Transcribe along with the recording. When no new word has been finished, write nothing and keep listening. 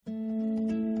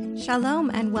Shalom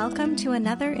and welcome to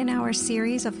another in our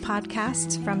series of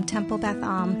podcasts from Temple Beth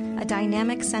Am, a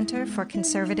dynamic center for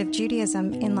conservative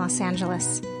Judaism in Los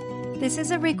Angeles. This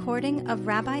is a recording of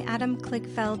Rabbi Adam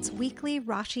Kligfeld's weekly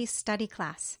Rashi study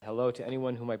class. Hello to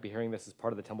anyone who might be hearing this as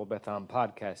part of the Temple Beth Am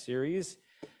podcast series.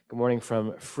 Good morning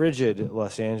from frigid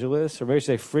Los Angeles, or maybe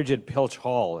say frigid Pilch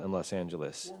Hall in Los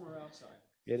Angeles. Warmer outside.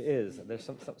 It is. There's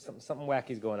something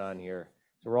wacky's going on here.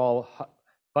 So we're all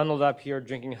bundled up here,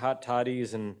 drinking hot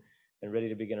toddies and ready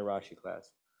to begin a Rashi class.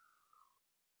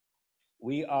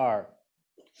 We are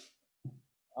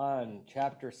on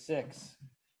chapter 6.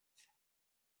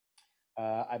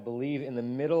 I believe in the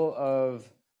middle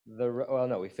of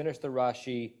we finished the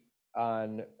Rashi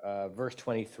on verse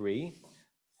 23.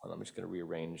 Hold on, I'm just going to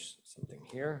rearrange something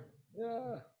here.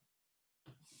 Yeah.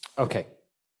 Okay.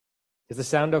 Is the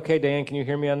sound okay, Diane? Can you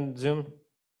hear me on Zoom?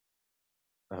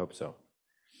 I hope so.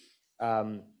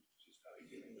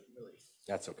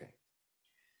 That's okay.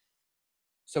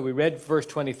 So we read verse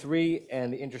 23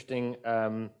 and the interesting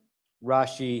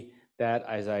Rashi that,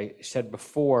 as I said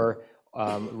before,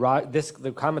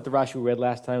 the comment the Rashi we read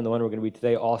last time, the one we're going to read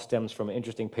today, all stems from an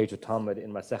interesting page of Talmud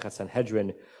in Masechet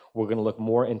Sanhedrin. We're going to look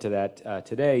more into that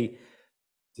today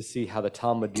to see how the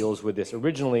Talmud deals with this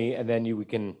originally, and then we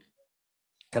can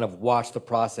kind of watch the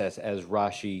process as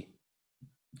Rashi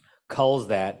culls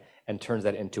that and turns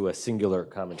that into a singular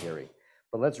commentary.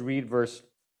 But let's read verse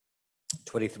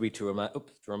 23 to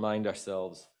remind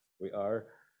ourselves we are.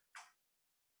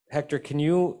 Hector, can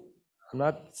you? I'm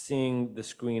not seeing the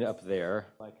screen up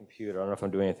there. My computer. I don't know if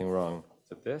I'm doing anything wrong.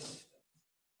 Is it this?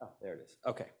 Oh, there it is.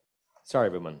 Okay. Sorry,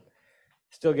 everyone.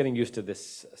 Still getting used to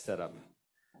this setup.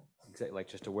 Exactly, like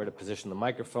just to where to position the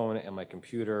microphone and my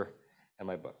computer and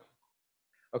my book.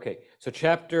 Okay. So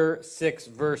chapter 6,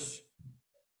 verse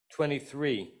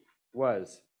 23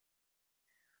 was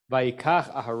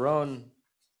Vayikach Aharon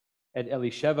et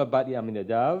Elisheva bat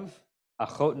Aminadav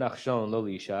achot Nachshon lo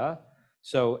lisha.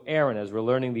 So Aaron, as we're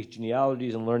learning these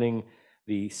genealogies and learning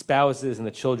the spouses and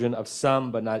the children of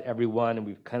some, but not everyone, and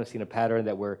we've kind of seen a pattern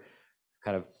that we're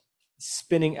kind of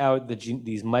spinning out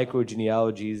these micro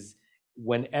genealogies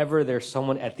whenever there's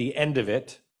someone at the end of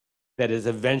it that is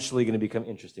eventually going to become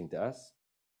interesting to us.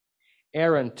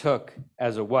 Aaron took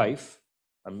as a wife,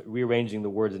 I'm rearranging the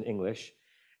words in English,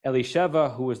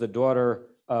 Elisheva, who was the daughter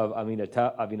of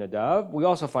Aminadav. We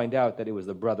also find out that it was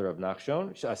the brother of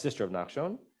Nachshon, a sister of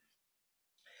Nachshon.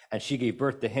 And she gave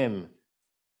birth to him,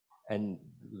 and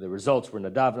the results were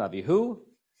Nadav and Avihu,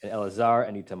 and Elazar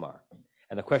and Itamar.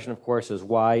 And the question, of course, is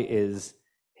why is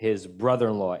his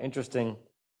brother-in-law interesting?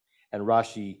 And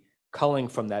Rashi, culling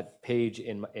from that page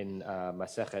in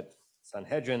Masechet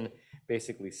Sanhedrin,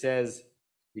 basically says,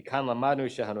 "Yikan lamanu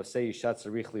shehanosei isha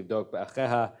tzarich livdok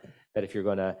be'acheha," that if you're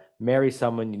going to marry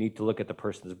someone, you need to look at the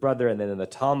person's brother. And then in the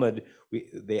Talmud,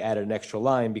 they added an extra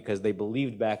line because they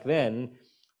believed back then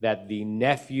that the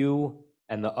nephew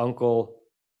and the uncle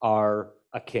are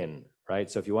akin,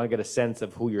 right? So if you want to get a sense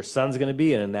of who your son's going to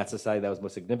be, and in that society that was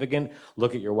most significant,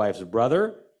 look at your wife's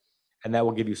brother, and that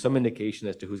will give you some indication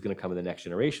as to who's going to come in the next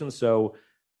generation. So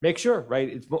make sure, right?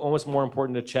 It's almost more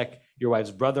important to check your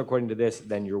wife's brother according to this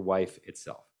than your wife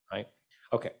itself, right?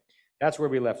 Okay, that's where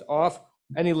we left off.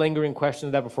 Any lingering questions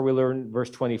of that before we learn verse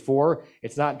 24?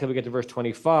 It's not until we get to verse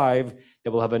 25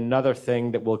 that we'll have another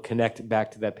thing that will connect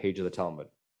back to that page of the Talmud.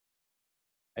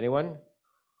 Anyone?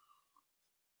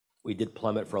 We did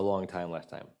plummet for a long time last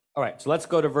time. All right, so let's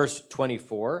go to verse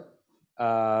 24.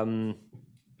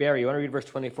 Barry, you want to read verse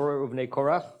 24, Uvnei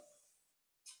Korach?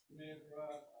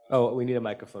 Oh, we need a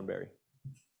microphone, Barry.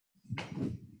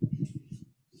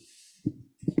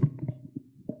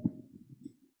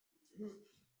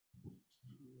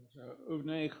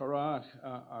 Uvnei Korach,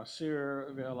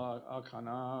 Asir ve'el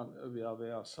Elkanah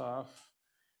ve'el Asaf,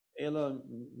 Ela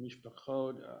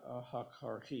mishpachot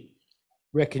hakarhi.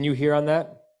 Rick, can you hear on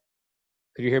that?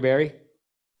 Could you hear Barry?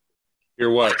 Hear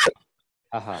what?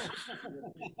 Aha.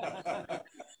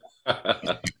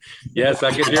 Yes,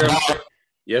 I can hear him.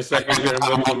 Yes, I can hear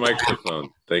him with the microphone.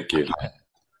 Thank you.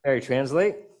 Barry,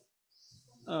 translate.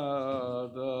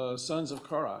 The sons of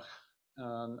Korach,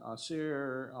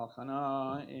 Asir,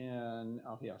 Elkanah, and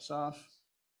Ahiasaph.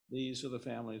 These are the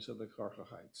families of the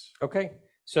Korahites. Okay,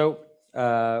 so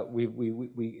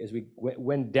we as we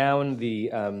went down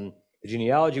the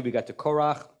genealogy, we got to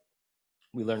Korach.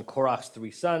 We learned Korach's 3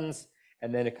 sons,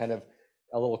 and then it kind of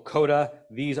a little coda.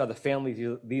 These are the families,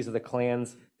 these are the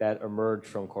clans that emerged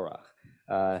from Korach.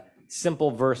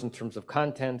 Simple verse in terms of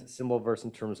content, simple verse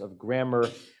in terms of grammar.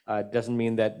 Doesn't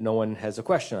mean that no one has a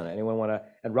question on it. Anyone want to,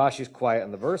 and Rashi's quiet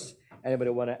on the verse. Anybody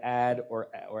want to add or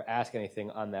ask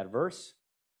anything on that verse?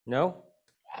 No?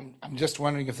 I'm just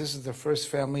wondering if this is the first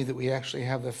family that we actually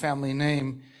have the family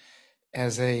name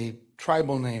as a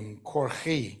tribal name,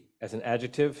 Korchi. As an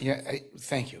adjective? Yeah,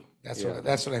 thank you. That's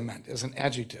what I meant, as an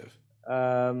adjective.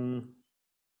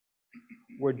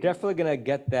 We're definitely going to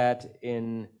get that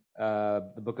in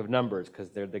the book of Numbers, because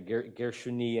they're the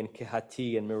Gershuni and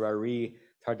Kehati and Merari.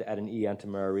 It's hard to add an E onto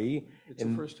Merari. It's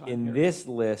the first time in here. this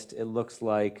list, it looks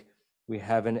like we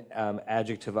haven't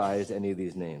adjectivized any of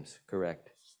these names.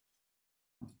 Correct.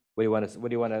 What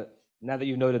do you want to? Now that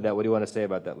you've noted that, what do you want to say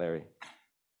about that, Larry?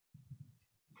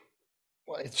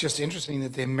 Well, it's just interesting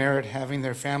that they merit having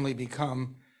their family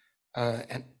become,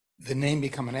 and the name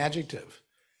become an adjective,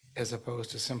 as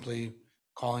opposed to simply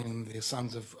calling them the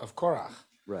sons of Korach.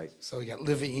 Right. So you got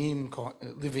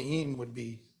Levi'im would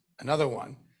be another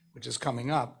one, which is coming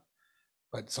up.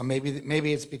 But so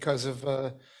maybe it's because of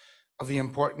the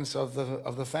importance of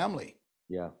the family.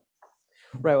 Yeah.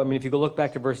 Right. I mean, if you go look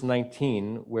back to verse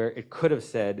 19, where it could have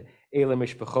said Eila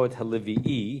Mishpachot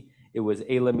HaLevi'i, it was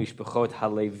Eila Mishpachot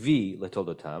HaLevi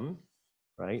Letoldotam,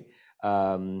 right?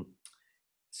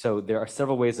 So there are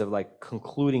several ways of like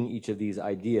concluding each of these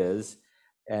ideas,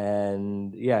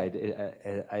 and yeah,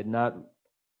 it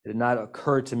did not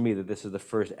occur to me that this is the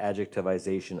first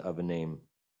adjectivization of a name.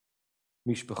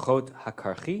 Mishpachot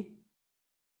HaKarchi.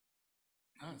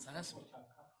 No, it's not.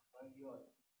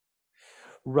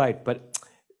 Right, but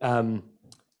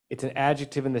it's an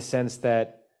adjective in the sense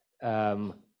that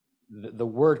the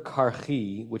word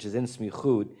karchi, which is in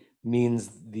smichut, means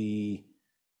the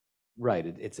right.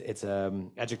 It's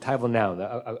adjectival noun,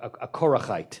 a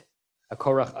korachite, a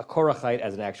korachite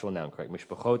as an actual noun, correct?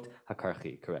 Mishpachot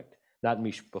hakarchi, correct? Not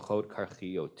mishpachot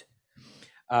karchiot.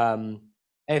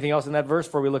 Anything else in that verse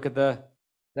before we look at the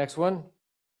next one?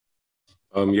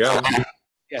 Yeah.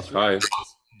 Yes. Hi.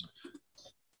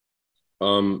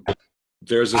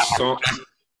 There's a song.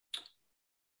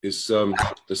 There's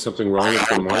something wrong with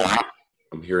the mic?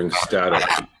 I'm hearing static.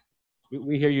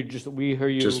 We hear you. We hear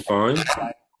you just fine.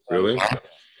 Really?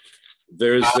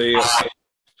 There's a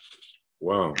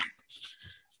wow.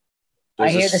 I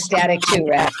hear the static too,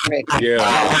 Rick.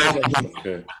 Yeah.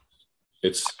 Okay.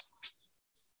 It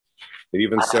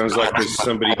even sounds like there's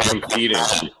somebody competing,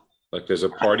 like there's a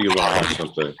party line or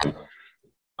something.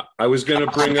 I was going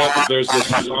to bring up, there's this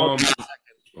psalm.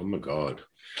 Oh my God.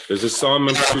 There's a psalm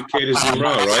in Psuket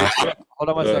Zimra, right? Hold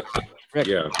on one second. Rick,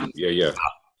 Yeah.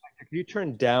 can you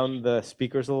turn down the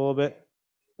speakers a little bit?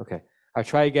 Okay. I'll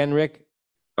try again, Rick.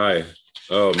 Hi.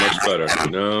 Oh, much better.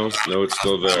 No, it's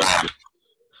still there.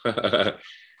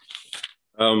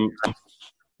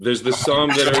 There's the psalm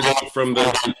that is from the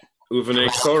Uvanei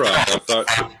Korah. I thought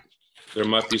there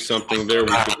might be something there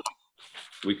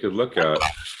we could look at.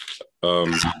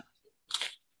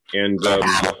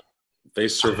 They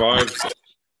survived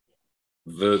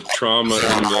the trauma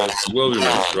in the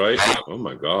wilderness, right? Oh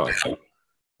my God.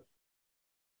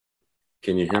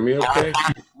 Can you hear me okay?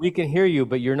 We can hear you,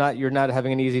 but you're not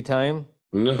having an easy time?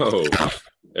 No.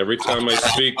 Every time I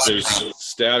speak, there's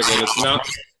static, and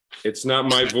it's not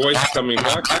my voice coming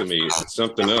back to me. It's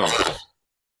something else.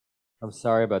 I'm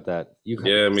sorry about that.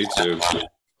 Yeah, me too.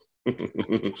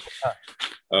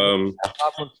 Problem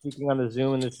speaking on the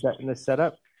Zoom in this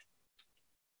setup?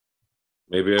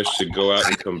 Maybe I should go out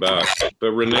and come back.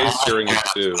 But Renee's hearing it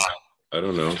too. I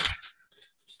don't know.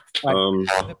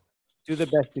 Do the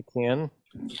best you can.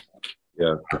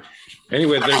 Yeah.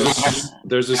 Anyway,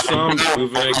 there's a psalm,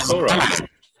 Uvanei Korah,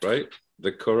 right?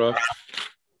 The Korah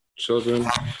children.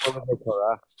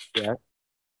 Yeah.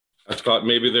 I thought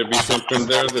maybe there'd be something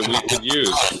there that we could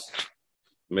use.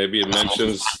 Maybe it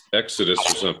mentions Exodus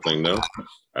or something, no?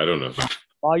 I don't know.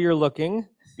 While you're looking,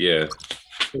 Yeah.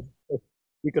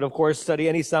 we could, of course, study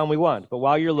any psalm we want. But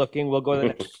while you're looking, we'll go to the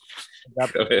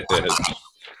next. Go ahead.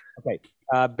 Okay.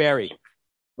 Barry,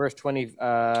 verse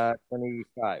 25.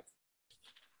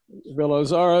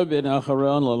 Velazar ben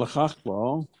Acharon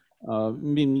l'lechachlo,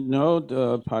 minod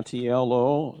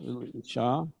patielo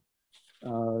l'isha,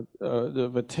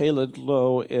 v'teled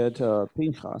lo et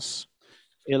Pinchas,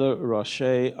 ele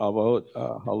rashi avot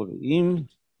haleviim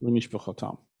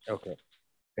l'mishpachotam. Okay.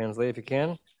 Translate if you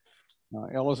can.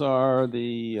 Eleazar,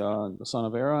 the son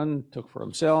of Aaron, took for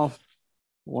himself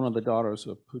one of the daughters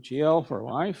of Putiel for a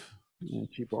wife, and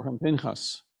she bore him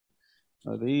Pinchas.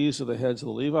 These are the heads of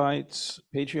the Levites,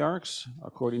 patriarchs,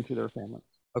 according to their families.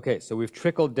 Okay, so we've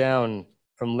trickled down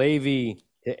from Levi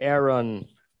to Aaron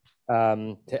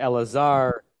to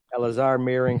Eleazar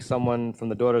marrying someone from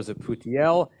the daughters of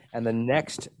Putiel, and the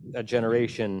next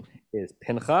generation is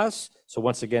Pinchas. So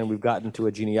once again, we've gotten to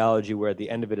a genealogy where at the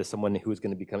end of it is someone who's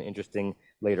going to become interesting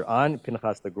later on.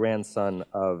 Pinchas, the grandson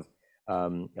of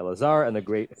Elazar, and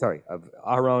of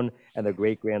Aaron, and the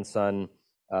great grandson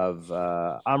of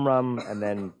Amram, and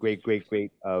then great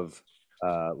of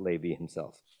Levi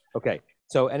himself. Okay,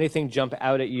 so anything jump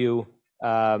out at you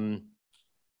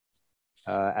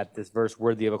at this verse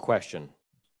worthy of a question?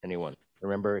 Anyone?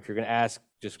 Remember, if you're going to ask,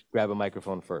 just grab a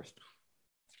microphone first.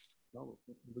 Well,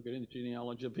 we're getting the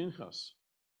genealogy of Pinchas.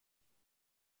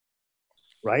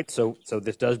 Right, so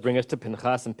this does bring us to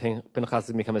Pinchas, and Pinchas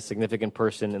has become a significant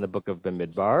person in the book of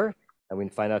Bamidbar, and we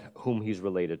can find out whom he's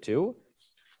related to.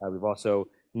 We've also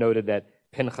noted that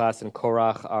Pinchas and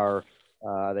Korach are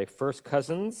they first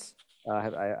cousins.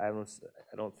 I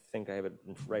don't think I have it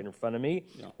right in front of me,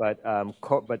 but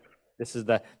this is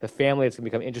the family that's going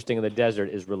to become interesting in the desert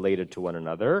is related to one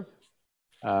another.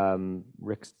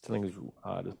 Rick, something's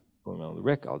going on with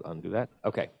Rick. I'll undo that.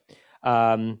 Okay.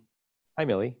 Hi,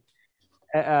 Millie.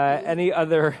 Any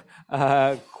other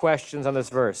questions on this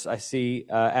verse? I see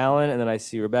Alan, and then I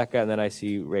see Rebecca, and then I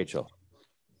see Rachel.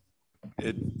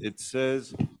 It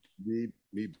says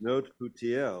Mibnot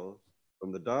Putiel,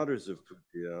 from the daughters of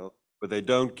Putiel, but they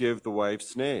don't give the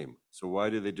wife's name. So why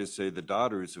do they just say the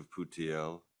daughters of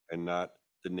Putiel and not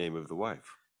the name of the wife?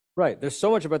 Right. There's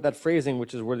so much about that phrasing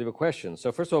which is worthy of a question.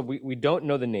 So first of all, we don't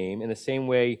know the name in the same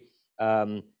way.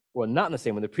 Well, not in the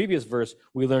same way. In the previous verse,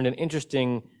 we learned an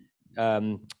interesting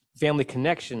family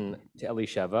connection to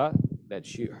Elisheva, that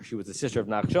she was the sister of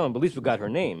Nachshon, but at least we got her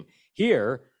name.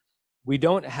 Here, we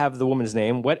don't have the woman's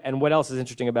name. What else is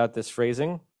interesting about this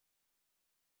phrasing?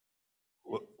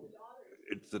 Well,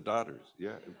 it's the daughters,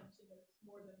 yeah.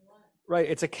 Right,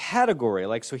 it's a category.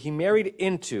 Like, so he married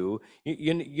into,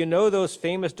 you know those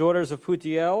famous daughters of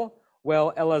Putiel?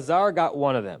 Well, Elazar got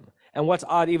one of them. And what's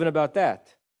odd even about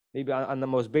that? Maybe on the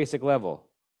most basic level.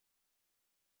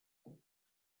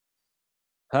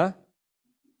 Huh?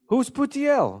 Who's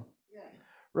Putiel? Yeah.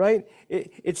 Right?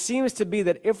 It seems to be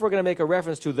that if we're going to make a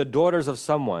reference to the daughters of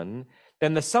someone,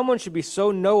 then the someone should be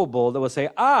so knowable that we'll say,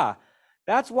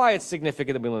 that's why it's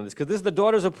significant that we learn this, because this is the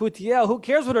daughters of Putiel. Who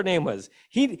cares what her name was?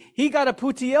 He got a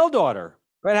Putiel daughter,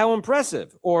 right? How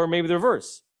impressive. Or maybe the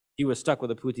reverse. He was stuck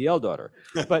with a Putiel daughter.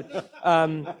 But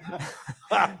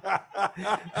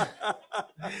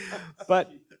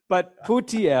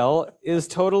Putiel is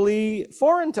totally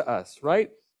foreign to us, right?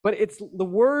 But it's the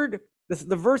word,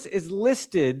 the verse is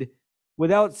listed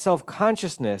without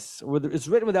self-consciousness. It's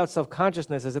written without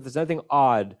self-consciousness, as if there's nothing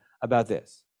odd about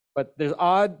this. But there's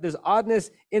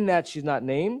oddness in that she's not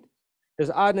named.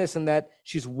 There's oddness in that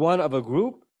she's one of a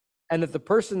group, and that the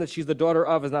person that she's the daughter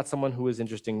of is not someone who is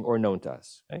interesting or known to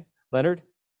us. Okay? Leonard?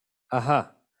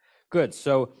 Good.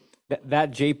 So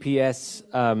that JPS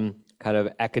kind of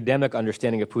academic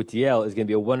understanding of Putiel is going to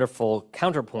be a wonderful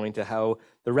counterpoint to how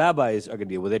the rabbis are going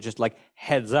to deal with it, just like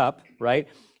heads up, right?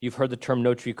 You've heard the term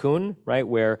notrikun, right?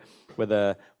 Where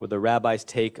the rabbis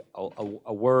take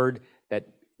a word that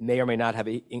may or may not have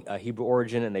a Hebrew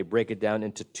origin, and they break it down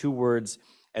into two words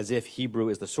as if Hebrew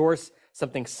is the source.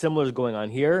 Something similar is going on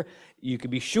here. You can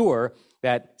be sure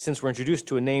that since we're introduced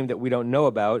to a name that we don't know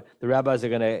about, the rabbis are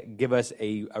going to give us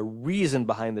a reason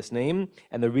behind this name,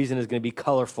 and the reason is going to be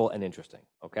colorful and interesting,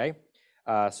 okay?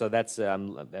 So that's,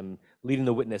 I'm leading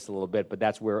the witness a little bit, but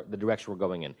that's where the direction we're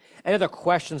going in. Any other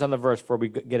questions on the verse before we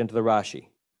get into the Rashi?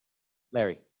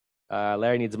 Larry.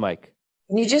 Larry needs a mic.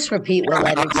 Can you just repeat what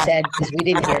Leonard said, because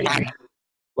we didn't hear you?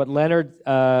 What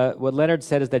Leonard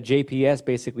said is that JPS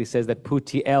basically says that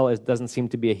Putiel doesn't seem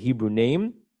to be a Hebrew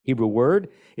name, Hebrew word.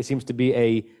 It seems to be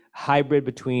a hybrid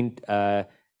between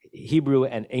Hebrew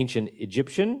and ancient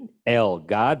Egyptian. El,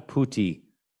 God, Puti,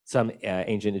 some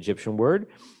ancient Egyptian word.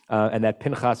 And that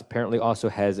Pinchas apparently also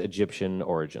has Egyptian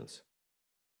origins.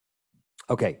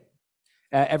 Okay.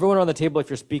 Everyone on the table, if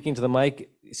you're speaking to the mic,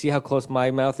 see how close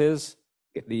my mouth is?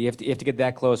 You have to get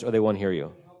that close or they won't hear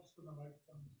you.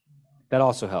 That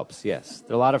also helps, yes.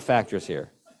 There are a lot of factors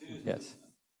here. Yes.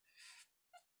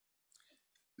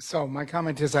 So my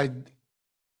comment is I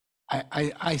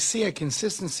see a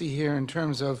consistency here in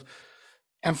terms of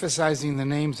emphasizing the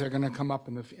names that are going to come up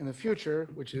in the future,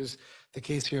 which is the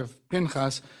case here of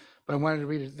Pinchas. But I wanted to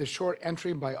read the short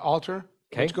entry by Alter,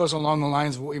 which goes along the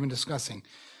lines of what we've been discussing.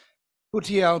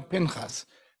 Putiel, Pinchas.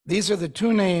 These are the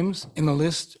two names in the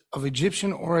list of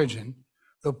Egyptian origin,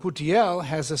 though Putiel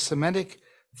has a Semitic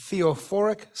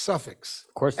theophoric suffix.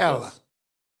 Of course, El.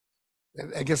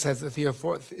 I guess that's the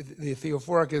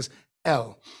theophoric is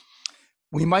El.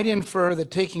 We might infer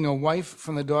that taking a wife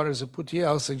from the daughters of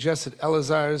Putiel suggests that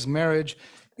Elazar's marriage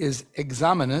is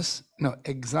exogamous,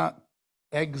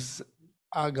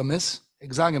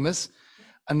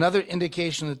 another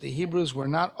indication that the Hebrews were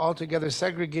not altogether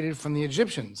segregated from the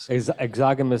Egyptians.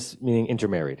 Exogamous meaning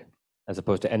intermarried. as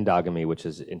opposed to endogamy, which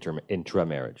is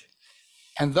intramarriage.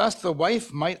 And thus the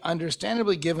wife might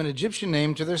understandably give an Egyptian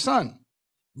name to their son.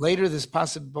 Later, this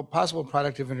possible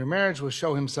product of intermarriage will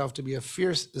show himself to be a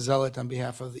fierce zealot on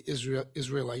behalf of the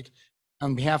Israelite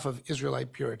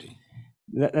purity.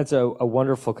 That's a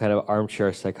wonderful kind of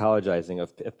armchair psychologizing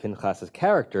of Pinchas's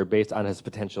character based on his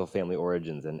potential family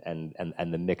origins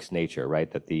and the mixed nature,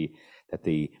 right? That the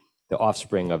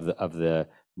offspring of the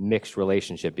mixed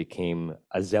relationship became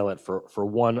a zealot for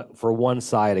one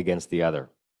side against the other.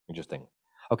 Interesting.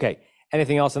 Okay.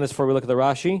 Anything else on this before we look at the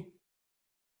Rashi?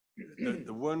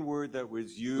 The one word that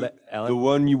was used, Alan? the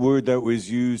one word that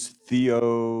was used,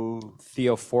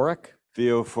 Theophoric.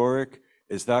 Theophoric,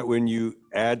 is that when you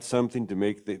add something to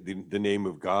make the name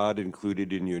of God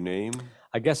included in your name?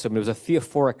 I guess so. It was a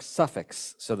theophoric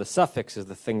suffix. So the suffix is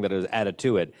the thing that is added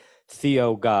to it.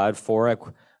 Theo, God, phoric.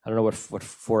 I don't know what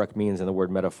phoric means in the word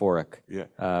metaphoric. Yeah.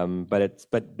 But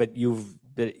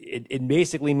it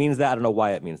basically means that. I don't know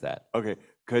why it means that. Okay,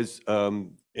 because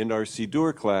in our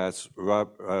Siddur class,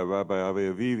 Rabbi Avi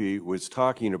Avivi was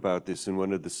talking about this in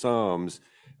one of the Psalms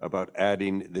about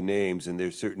adding the names, and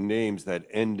there's certain names that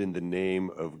end in the name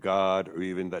of God, or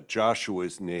even that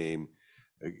Joshua's name,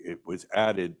 it was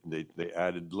added, they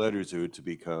added letters to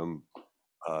become,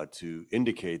 to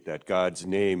indicate that God's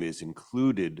name is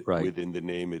included within the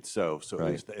name itself. So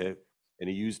it was and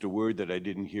he used a word that I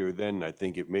didn't hear then. I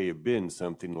think it may have been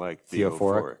something like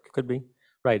theophoric. Could be.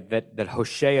 Right, that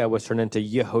Hosea was turned into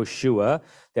Yehoshua,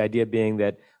 the idea being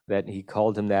that he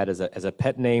called him that as a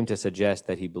pet name to suggest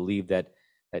that he believed that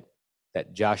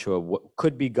Joshua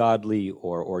could be godly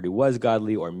or already was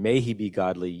godly, or may he be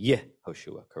godly.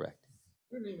 Yehoshua, correct.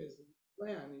 Your name is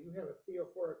Lan, and you have a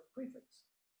theophoric prefix,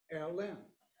 Lan.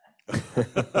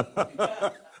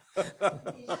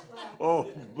 Oh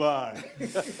my.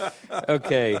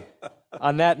 Okay,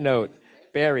 on that note,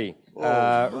 Barry,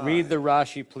 read the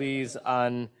Rashi, please,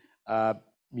 on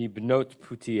Mibnot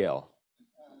Putiel.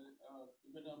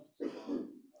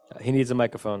 He needs a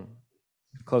microphone.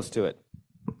 Close to it.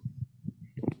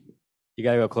 You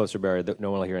got to go closer, Barry.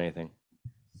 No one will hear anything.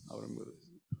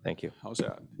 Thank you. How's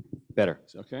that? Better.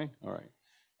 It's okay? All right.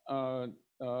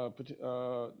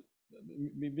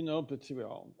 Mibnot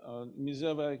Putiel.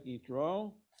 Mizeva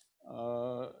Yitro.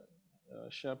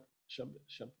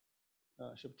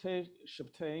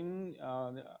 Shabtain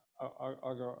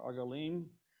Agalim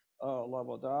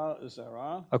Lavoda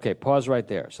Zera. Okay, pause right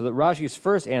there. So the Rashi's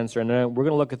first answer, and then we're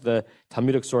going to look at the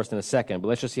Talmudic source in a second, but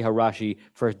let's just see how Rashi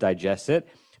first digests it.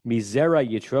 Mizera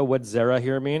Yitro, what's Zera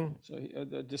here mean? So a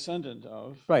descendant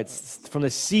of. Right, it's from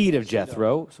the seed of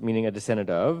Jethro, meaning a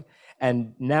descendant of.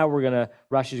 And now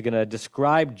Rashi's going to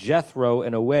describe Jethro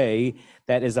in a way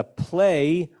that is a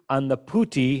play on the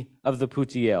puti of the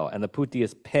Putiel. And the puti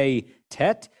is pei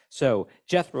tet. So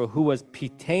Jethro, who was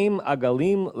pitem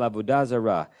agalim lavuda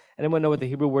zara. Anyone know what the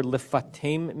Hebrew word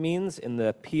lifatem means in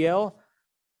the PL?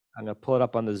 I'm going to pull it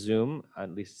up on the Zoom,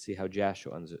 at least see how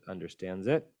Joshua understands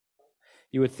it.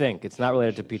 You would think it's not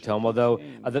related to pitom, although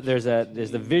there's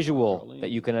the visual that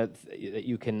you can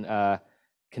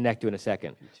connect to in a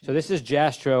second. So this is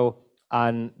Jastro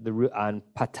on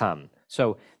patam.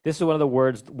 So this is one of the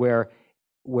words where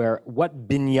what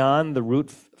binyan the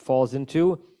root falls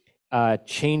into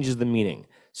changes the meaning.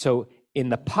 So in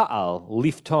the pa'al,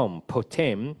 liftom,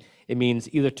 potem, it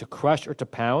means either to crush or to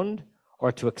pound,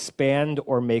 or to expand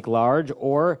or make large,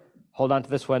 or, hold on to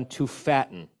this one, to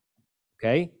fatten.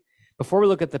 Okay? Before we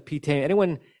look at the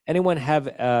pitem, anyone have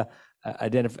an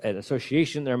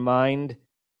association in their mind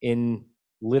in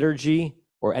liturgy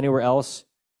or anywhere else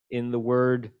in the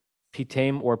word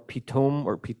pitem or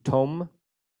pitom?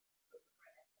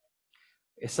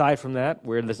 Aside from that,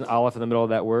 where there's an aleph in the middle of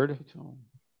that word.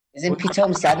 Isn't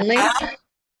pitom suddenly?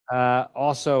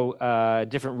 Also, a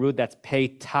different root that's pei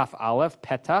taf aleph,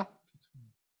 peta,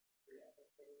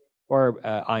 or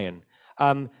ayin.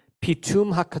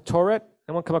 Pitum hakatoret.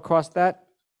 Anyone come across that?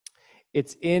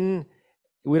 It's in.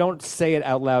 We don't say it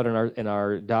out loud in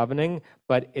our davening,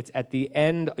 but it's at the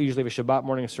end, usually of a Shabbat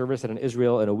morning service at an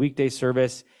Israel and a weekday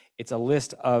service. It's a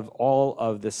list of all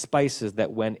of the spices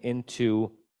that went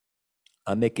into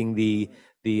making the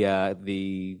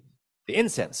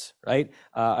incense, right,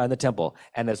 in the temple.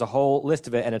 And there's a whole list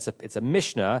of it, and it's a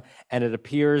Mishnah, and it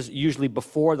appears usually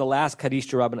before the last Kaddish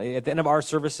Rabbanan. At the end of our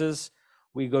services,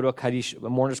 we go to a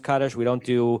mourner's Kaddish. We don't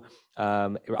do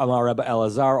Amar Rebbe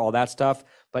Elazar, all that stuff.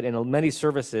 But in many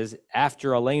services,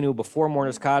 after Aleinu, before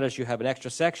mourner's Kaddish, you have an extra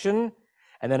section,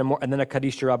 and then a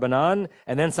Kaddish Rabbanan,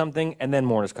 and then something, and then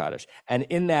mourner's Kaddish. And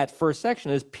in that first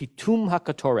section is Pitum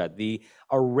HaKatoret, the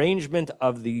arrangement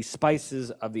of the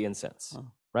spices of the incense.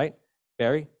 Right,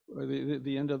 Barry?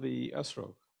 The end of the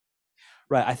esrog.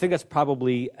 Right. I think that's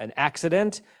probably an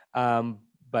accident,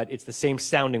 but it's the same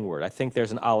sounding word. I think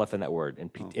there's an aleph in that word in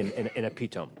a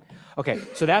pitom. Okay,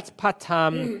 so that's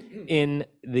patam in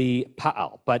the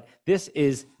pa'al, but this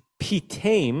is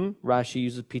pitam. Rashi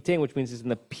uses pitam, which means it's in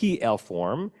the PL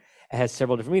form. It has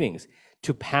several different meanings.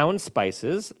 To pound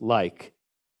spices, like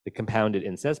the compounded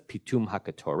incest, pitum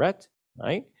hakatoret,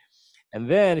 right? And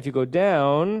then if you go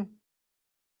down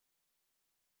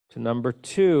to number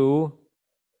 2,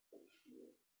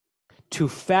 to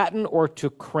fatten or to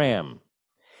cram.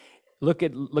 Look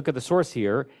at the source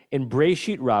here. In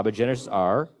Breshit Rabbah, Genesis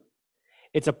R,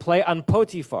 it's a play on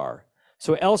Potiphar.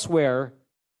 So elsewhere,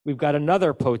 we've got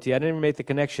another Poti. I didn't even make the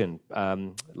connection.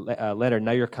 Leonard,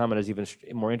 now your comment is even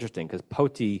more interesting because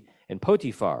Poti and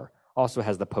Potiphar also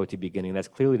has the Poti beginning. That's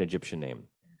clearly an Egyptian name.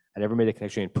 I never made a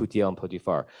connection between Putiel and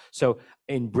Potiphar. So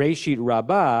in Breshit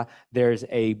Rabbah, there's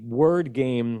a word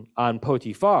game on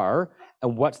Potiphar.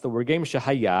 And what's the word game?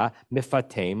 Shahaya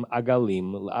mifatem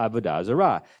agalim avodah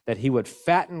zarah. That he would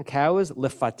fatten cows,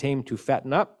 lifatem to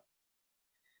fatten up,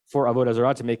 for avodah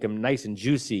zarah, to make them nice and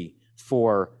juicy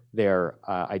for their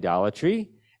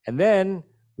idolatry. And then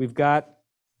we've got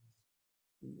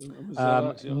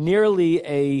nearly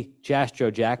a Jastro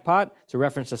jackpot. It's a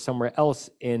reference to somewhere else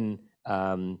in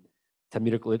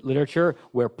Talmudic literature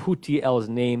where Putiel's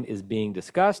name is being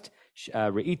discussed.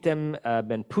 Reitem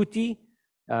ben Puti.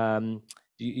 Do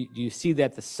you see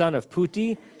that the son of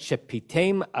Puti,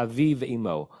 Shepitem Aviv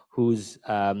Imo, whose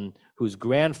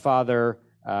grandfather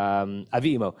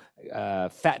Avi Imo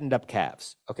fattened up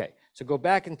calves? Okay, so go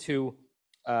back into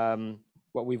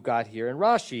what we've got here in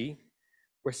Rashi.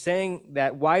 We're saying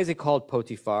that why is it called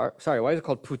Potiphar? Why is it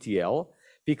called Putiel?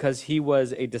 Because he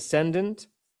was a descendant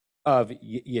of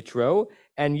Yitro,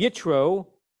 and Yitro,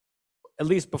 at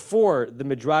least before the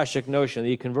Midrashic notion that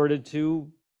he converted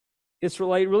to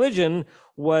Israelite religion,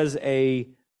 was a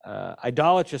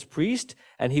idolatrous priest,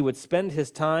 and he would spend his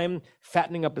time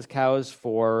fattening up his cows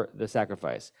for the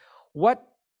sacrifice. What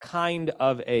kind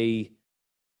of a,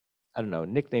 I don't know,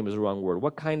 nickname is the wrong word.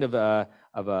 What kind of a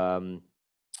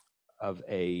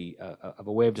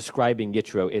way of describing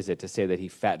Yitro is it to say that he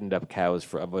fattened up cows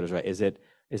for avodah zarah? Is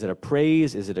it a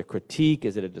praise? Is it a critique?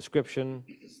 Is it a description?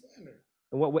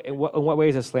 In what way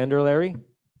is it slander, Larry?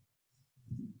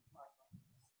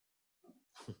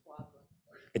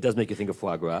 It does make you think of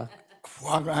foie gras.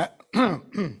 Foie gras.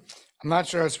 I'm not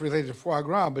sure it's related to foie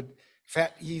gras, but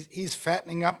he's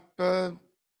fattening up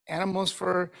animals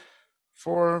for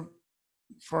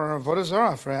avodah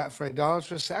zarah, for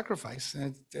idolatrous sacrifice,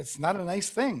 and it's not a nice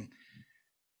thing.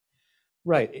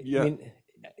 Right. Yeah. I mean,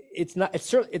 it's not.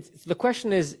 It's the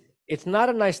question is, it's not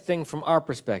a nice thing from our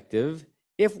perspective.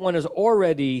 If one is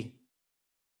already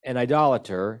an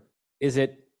idolater, does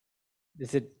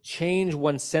it change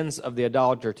one's sense of the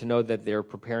idolater to know that they're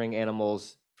preparing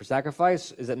animals for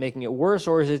sacrifice? Is that making it worse,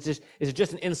 or is it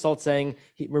just an insult saying,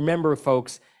 remember,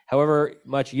 folks, however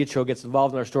much Yitro gets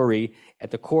involved in our story, at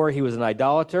the core he was an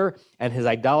idolater, and his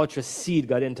idolatrous seed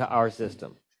got into our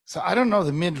system? So I don't know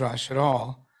the Midrash at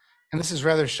all, and this is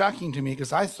rather shocking to me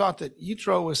because I thought that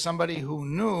Yitro was somebody who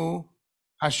knew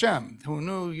Hashem, who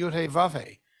knew Yud-Heh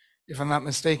Vav-Heh, if I'm not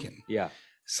mistaken. Yeah.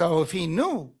 So if he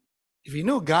knew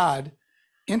God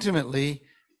intimately,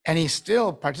 and he's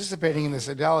still participating in this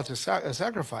idolatrous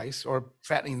sacrifice or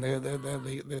fattening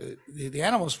the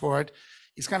animals for it,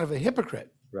 he's kind of a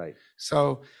hypocrite. Right.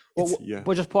 So,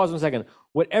 well, just pause 1 second.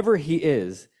 Whatever he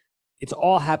is, it's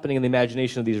all happening in the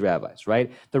imagination of these rabbis,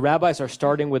 right? The rabbis are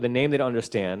starting with a name they don't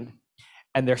understand,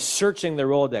 and they're searching their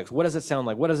Rolodex. What does it sound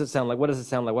like? What does it sound like? What does it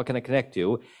sound like? What can I connect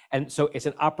to? And so it's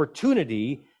an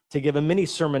opportunity to give a mini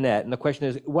sermonette. And the question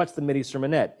is, what's the mini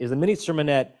sermonette? Is the mini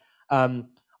sermonette,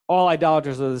 all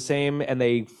idolaters are the same and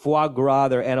they foie gras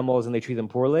their animals and they treat them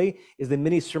poorly? Is the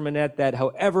mini sermonette that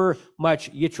however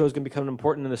much Yitro is going to become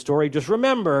important in the story, just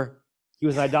remember he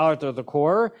was an idolater at the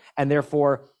core, and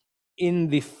therefore in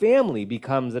the family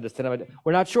becomes a descendant of it?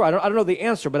 We're not sure. I don't know the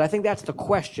answer, but I think that's the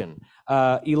question.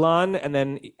 Elon, and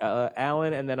then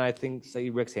Alan, and then I think, say,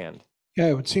 Rick's hand. Yeah,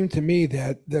 it would seem to me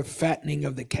that the fattening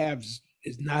of the calves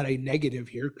is not a negative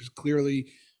here, because clearly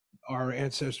our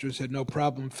ancestors had no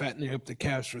problem fattening up the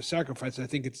calves for sacrifice. I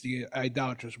think it's the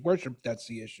idolatrous worship that's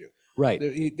the issue. Right.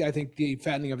 I think the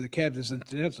fattening of the calves is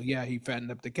incidental. Yeah, he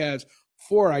fattened up the calves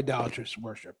for idolatrous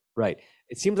worship. Right.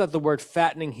 It seems like the word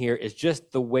fattening here is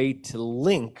just the way to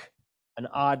link an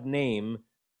odd name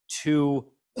to,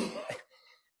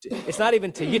 it's not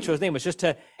even to Yitro's name, it's just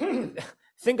to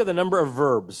think of the number of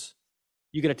verbs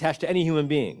you can attach to any human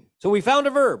being. So we found a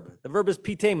verb. The verb is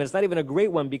pitem. It's not even a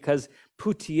great one because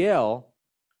putiel,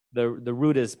 the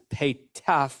root is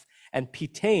petaf, and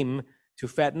pitam, to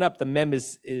fatten up. The mem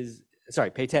is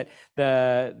petet.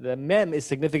 The mem is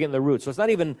significant in the root, so it's not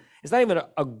even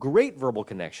a great verbal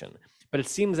connection. But it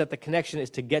seems that the connection is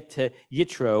to get to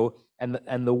Yitro,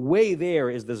 and the way there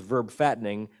is this verb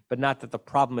fattening, but not that the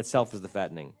problem itself is the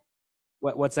fattening.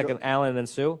 What second, Alan and then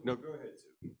Sue? No, go ahead, Sue.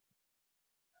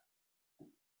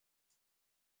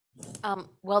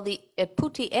 Well, the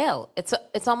Putiel,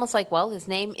 it's almost like, well, his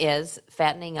name is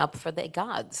fattening up for the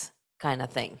gods kind of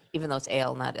thing, even though it's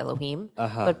El, not Elohim.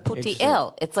 But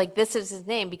Putiel, it's like this is his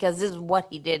name because this is what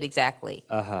he did exactly.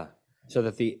 So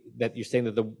that you're saying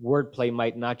that the wordplay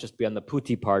might not just be on the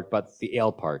puti part, but the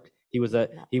El part. He was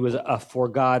a for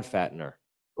God fattener,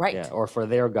 right? Yeah, or for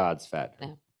their gods fattener.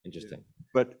 Yeah. Interesting.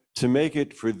 But to make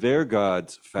it for their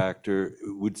gods factor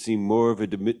would seem more of a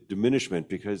diminishment,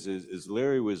 because as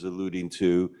Larry was alluding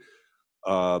to,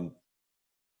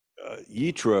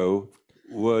 Yitro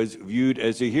was viewed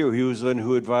as a hero. He was the one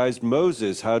who advised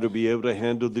Moses how to be able to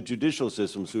handle the judicial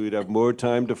system so he'd have more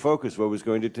time to focus what was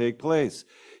going to take place.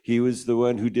 He was the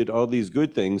one who did all these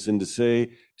good things, and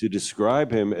to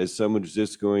describe him as someone who's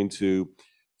just going to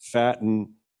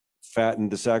fatten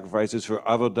the sacrifices for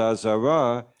Avodah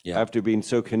Zarah, after being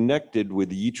so connected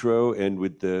with Yitro and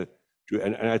with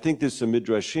and I think there's some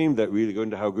midrashim that really go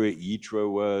into how great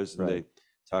Yitro was, and they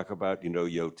talk about,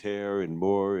 Yoter and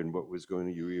more and what was going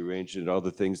to be rearranged and all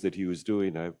the things that he was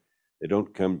doing. They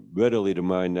don't come readily to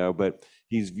mind now, but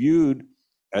he's viewed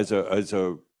as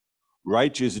a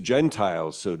righteous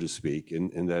Gentile, so to speak,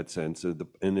 in that sense,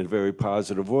 in a very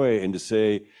positive way. And to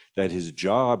say that his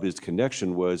job, his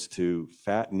connection was to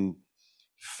fatten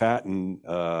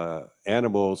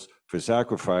animals for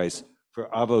sacrifice for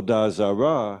Avodah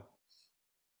Zarah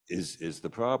is the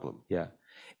problem. Yeah.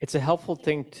 It's a helpful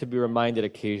thing to be reminded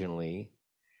occasionally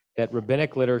that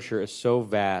rabbinic literature is so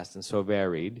vast and so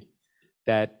varied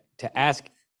that to ask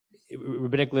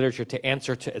rabbinic literature to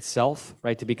answer to itself,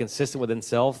 right, to be consistent within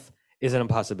itself, is an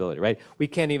impossibility, right? We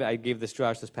can't even, I gave this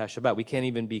Josh this past Shabbat, we can't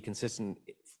even be consistent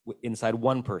inside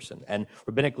one person. And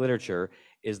rabbinic literature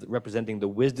is representing the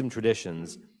wisdom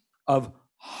traditions of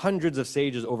hundreds of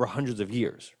sages over hundreds of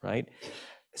years, right?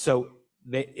 So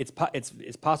it's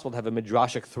possible to have a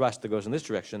midrashic thrust that goes in this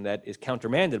direction that is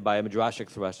countermanded by a midrashic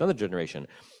thrust in another generation.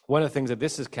 One of the things that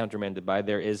this is countermanded by,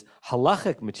 there is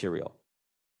halachic material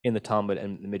in the Talmud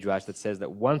and the Midrash that says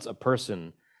that once a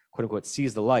person, quote unquote,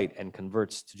 sees the light and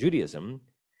converts to Judaism,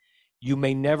 you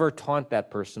may never taunt that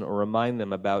person or remind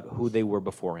them about who they were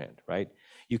beforehand, right?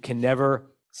 You can never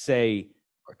say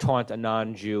or taunt a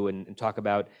non-Jew and talk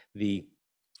about the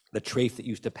trait that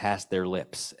used to pass their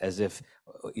lips, as if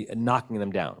knocking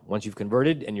them down. Once you've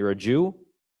converted and you're a Jew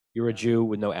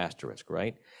with no asterisk,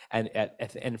 right? And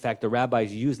in fact, the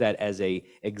rabbis use that as a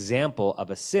example of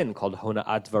a sin called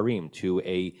hona'at dvarim,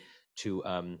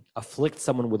 to afflict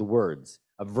someone with words,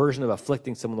 a version of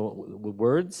afflicting someone with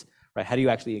words, right? How do you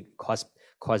actually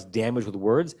cause damage with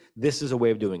words? This is a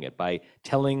way of doing it, by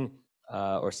telling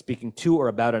or speaking to or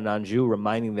about a non-Jew,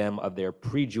 reminding them of their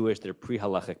pre-Jewish, their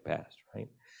pre-halachic past, right?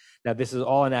 Now, this is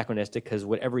all anachronistic, because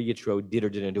whatever Yitro did or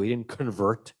didn't do, he didn't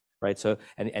convert, right? So,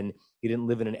 and he didn't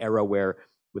live in an era where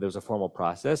there was a formal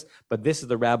process. But this is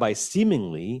the rabbi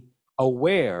seemingly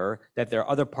aware that there are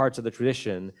other parts of the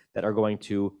tradition that are going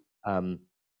to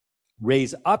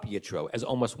raise up Yitro as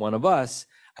almost one of us,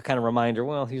 a kind of reminder,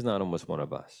 well, he's not almost one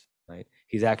of us, right?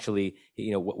 He's actually,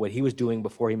 what he was doing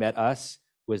before he met us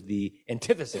was the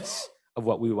antithesis of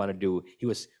what we want to do. He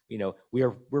was,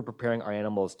 we're preparing our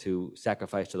animals to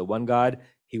sacrifice to the one God.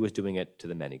 He was doing it to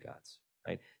the many gods,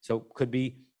 right? So could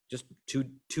be just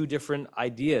two different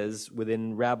ideas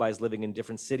within rabbis living in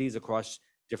different cities across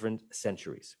different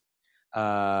centuries. There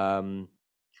were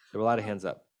a lot of hands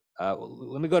up.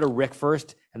 Let me go to Rick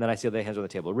first, and then I see the hands on the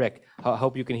table. Rick, I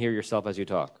hope you can hear yourself as you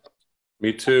talk.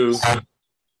 Me too.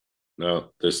 No,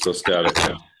 there's still static.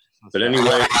 But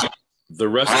anyway, the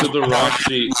rest of the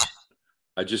Rashi,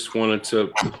 I just wanted to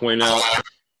point out,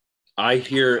 I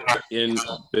hear in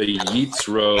the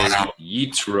Yitzro,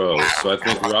 so I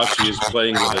think Rashi is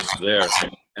playing with us there.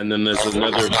 And then there's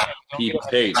another P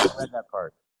page.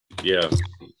 Yeah,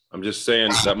 I'm just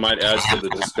saying that might add to the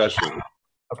discussion.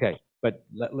 Okay, but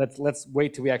let's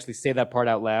wait till we actually say that part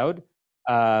out loud.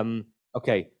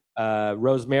 Okay,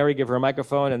 Rosemary, give her a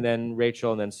microphone, and then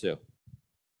Rachel, and then Sue.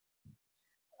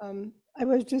 I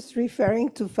was just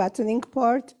referring to fattening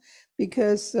part,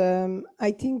 because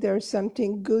I think there's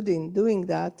something good in doing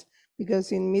that,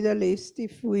 because in Middle East,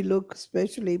 if we look,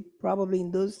 especially probably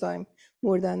in those times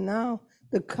more than now,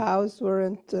 the cows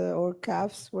weren't or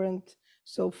calves weren't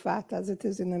so fat as it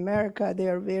is in America. They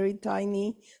are very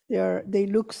tiny. They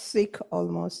look sick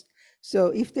almost. So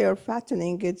if they are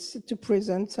fattening, it's to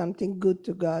present something good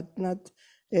to God, not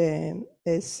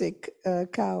a sick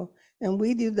cow. And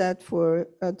we do that for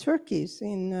turkeys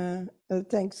in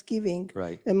Thanksgiving.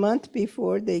 Right. A month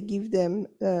before, they give them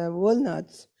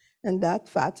walnuts, and that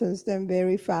fattens them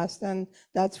very fast. And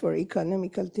that's for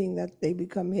economical thing that they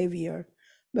become heavier.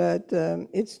 But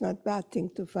it's not bad thing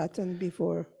to fatten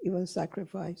before even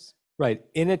sacrifice. Right.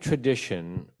 In a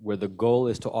tradition where the goal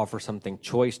is to offer something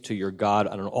choice to your God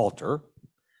on an altar,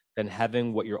 then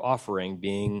having what you're offering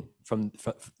being from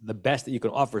the best that you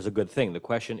can offer is a good thing. The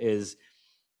question is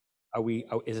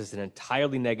this an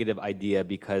entirely negative idea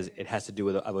because it has to do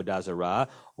with Avodah Zarah,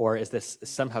 or is this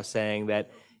somehow saying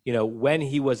that, when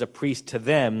he was a priest to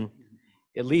them,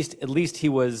 at least he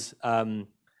was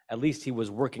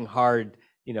working hard,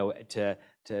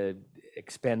 to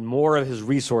expend more of his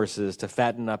resources to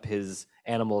fatten up his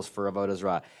animals for Avodah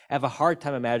Zarah. I have a hard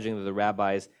time imagining that the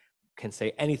rabbis can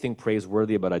say anything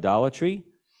praiseworthy about idolatry,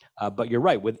 but you're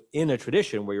right. Within a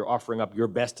tradition where you're offering up your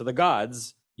best to the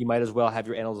gods, you might as well have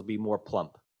your animals be more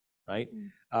plump, right?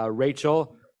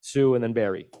 Rachel, Sue, and then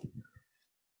Barry.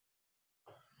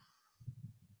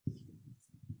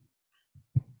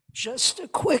 Just a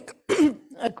quick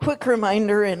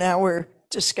reminder in our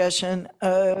discussion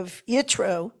of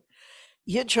Yitro.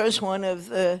 Yitro is one of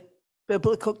the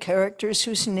biblical characters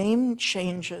whose name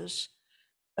changes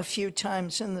a few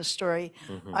times in the story.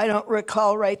 Mm-hmm. I don't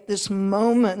recall right this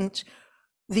moment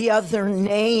the other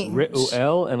names.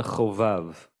 Reuel and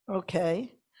Chovav.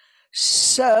 Okay.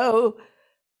 So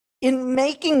in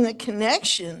making the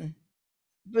connection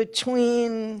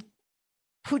between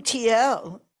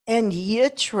Putiel and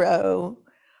Yitro,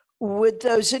 would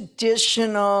those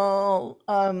additional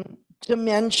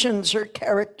dimensions or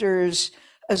characters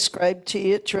ascribed to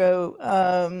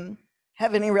Yitro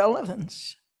have any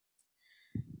relevance?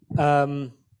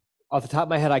 Off the top of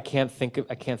my head, I can't think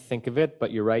of it.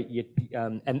 But you're right.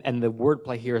 And the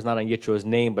wordplay here is not on Yitro's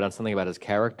name, but on something about his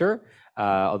character.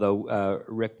 Although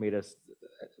Rick made us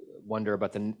wonder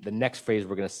about the next phrase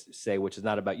we're going to say, which is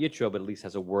not about Yitro, but at least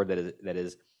has a word that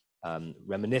is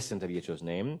reminiscent of Yitro's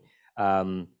name.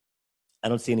 I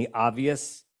don't see any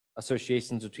obvious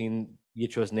associations between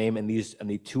Yitro's name and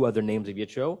the two other names of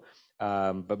Yitro,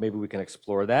 but maybe we can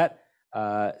explore that.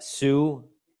 Sue,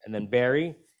 and then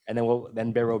Barry, and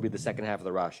then Barry will be the second half of the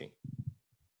Rashi.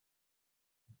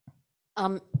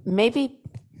 Maybe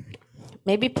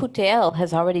Putiel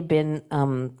has already been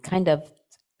kind of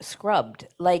scrubbed.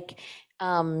 Like,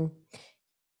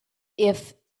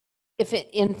 if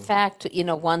in fact,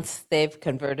 once they've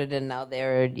converted and now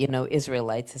they're,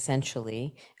 Israelites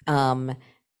essentially,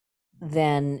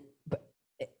 then,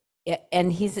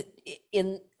 and he's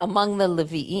among the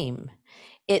Leviim,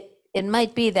 it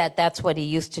might be that that's what he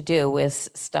used to do, is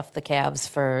stuff the calves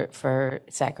for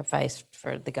sacrifice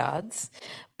for the gods,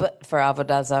 but for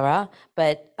Avodah Zarah.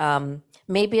 But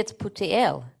maybe it's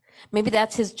Putiel. Maybe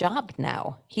that's his job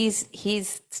now.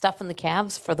 He's stuffing the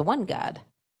calves for the one God.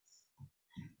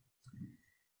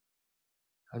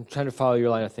 I'm trying to follow your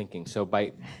line of thinking. So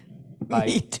by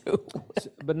Me too.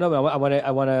 But no, I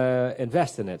want to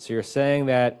invest in it. So you're saying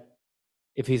that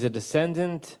if he's a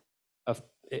descendant of,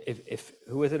 if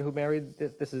who is it who married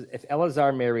this? Is if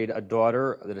Elazar married a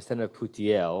daughter, the descendant of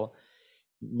Putiel,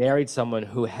 married someone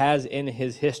who has in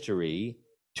his history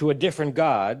to a different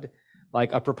god,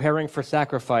 like a preparing for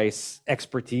sacrifice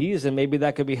expertise, and maybe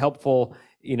that could be helpful.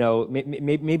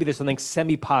 Maybe there's something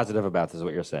semi-positive about this. Is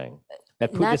what you're saying?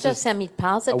 Not just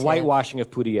semi-positive. A whitewashing of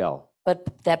Putiel.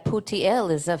 But that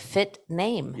Putiel is a fit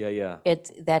name. Yeah.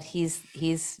 It's that he's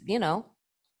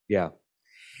Yeah,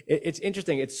 it's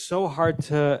interesting. It's so hard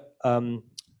to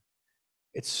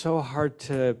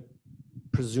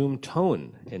presume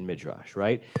tone in Midrash,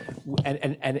 right?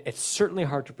 And it's certainly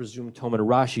hard to presume tone in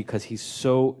Rashi because he's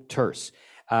so terse.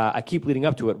 I keep leading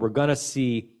up to it. We're gonna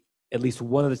see at least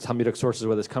one of the Talmudic sources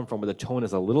where this comes from, where the tone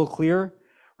is a little clear,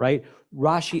 right?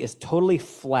 Rashi is totally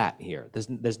flat here.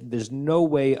 There's no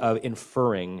way of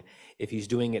inferring if he's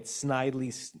doing it snidely.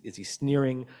 Is he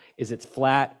sneering? Is it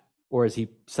flat? Or is he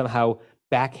somehow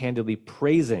backhandedly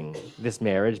praising this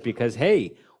marriage because,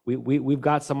 hey, we've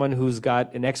got someone who's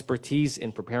got an expertise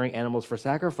in preparing animals for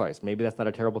sacrifice. Maybe that's not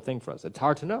a terrible thing for us. It's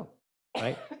hard to know,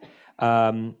 right?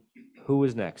 Who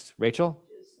is next? Rachel?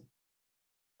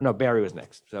 No, Barry was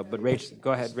next. So, but Rachel,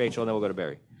 go ahead, Rachel, and then we'll go to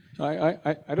Barry. I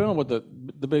don't know what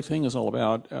the big thing is all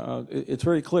about. It's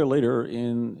very clear later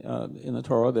in the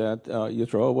Torah that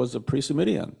Yitro was a priest of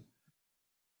Midian.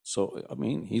 So I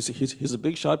mean, he's a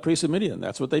big shot priest of Midian.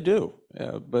 That's what they do.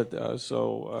 But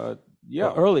Yeah.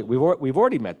 Well, early. We've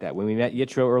already met that when we met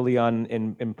Yitro early on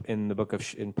in the book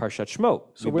of in Parshat Shemot.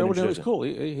 So where would it cool?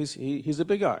 He's a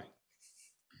big guy.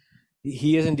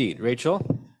 He is indeed. Rachel?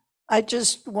 I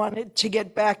just wanted to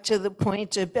get back to the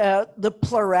point about the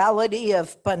plurality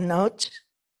of banot.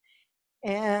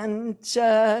 And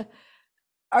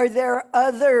are there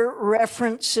other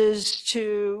references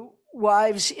to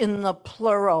wives in the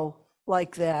plural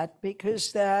like that?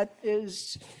 Because that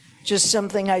is just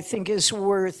something I think is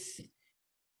worth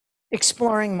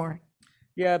exploring more.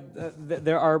 Yeah,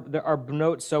 there are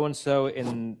banot so and so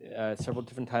in several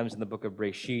different times in the book of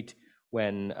Breshit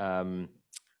when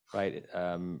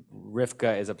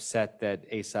Rivka is upset that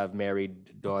Esav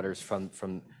married daughters from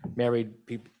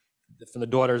the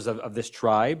daughters of this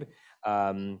tribe.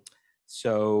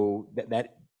 So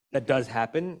that does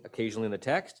happen occasionally in the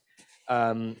text.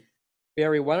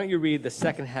 Barry, why don't you read the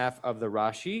second half of the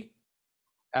Rashi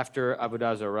after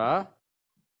Avodah Zarah?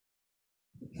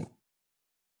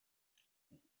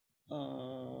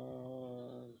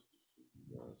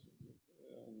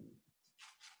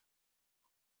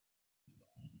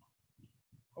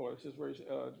 It says where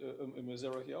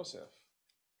Mizerah Yosef.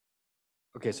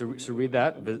 Okay, so read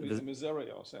that. Mizerah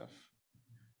Yosef.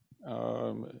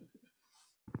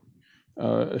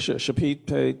 Shapit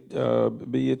Peit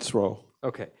B'Yitzro.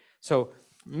 Okay, so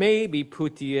maybe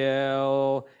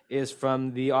Putiel is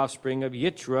from the offspring of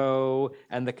Yitro,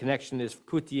 and the connection is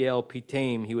Putiel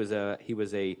Pitain. He was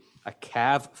a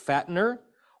calf fattener,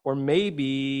 or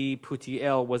maybe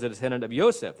Putiel was a descendant of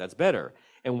Yosef. That's better.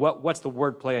 And what's the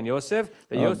word play on Yosef?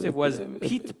 That Yosef was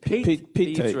Pete Pate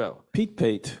Yitro. Pete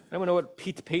Pate. Anyone know what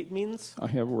Pete Pate means? I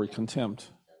have word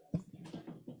contempt.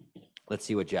 Let's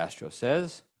see what Jastro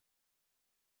says.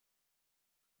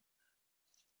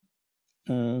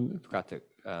 Forgot to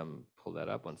pull that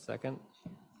up 1 second.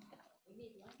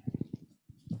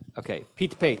 Okay,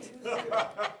 Pete Pate.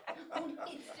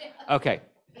 Okay.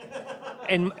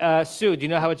 And Sue, do you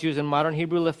know how it's used in modern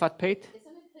Hebrew, lefat pate?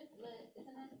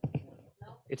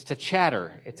 It's to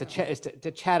chatter. It's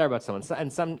to chatter about someone,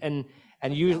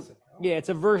 and usually, yeah, it's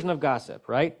a version of gossip,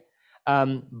 right?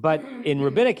 But in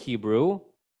rabbinic Hebrew,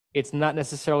 it's not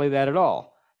necessarily that at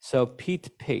all. So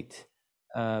Pete Pate,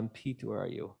 Pete, where are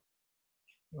you?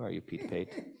 Where are you, Pete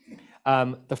Pate?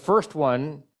 The first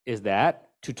one is that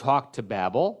to talk to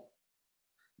babble.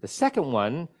 The second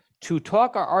one, to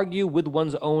talk or argue with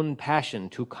one's own passion,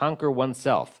 to conquer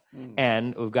oneself.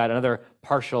 And we've got another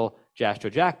partial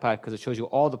Jastro jackpot because it shows you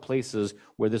all the places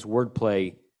where this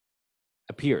wordplay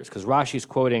appears. Because Rashi is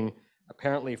quoting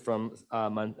apparently from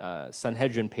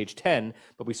Sanhedrin, page 10,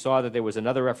 but we saw that there was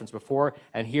another reference before,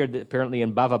 and here apparently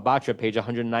in Bava Batra, page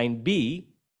 109b,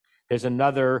 there's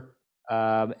another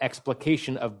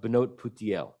explication of Benot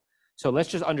Putiel. So let's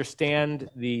just understand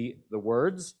the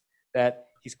words, that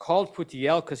he's called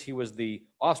Putiel because he was the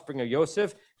offspring of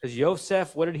Yosef, because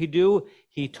Yosef, what did he do?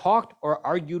 He talked or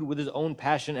argued with his own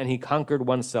passion, and he conquered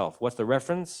oneself. What's the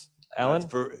reference, Alan?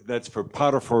 That's for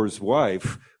Potiphar's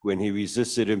wife when he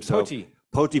resisted himself.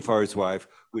 Potiphar's wife,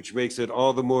 which makes it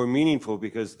all the more meaningful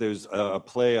because there's a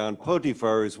play on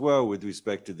Potiphar as well with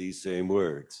respect to these same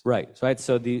words. Right.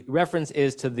 So the reference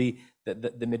is to the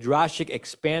midrashic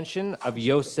expansion of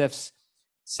Yosef's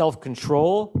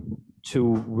self-control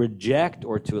to reject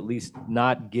or to at least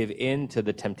not give in to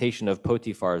the temptation of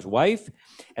Potiphar's wife.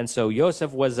 And so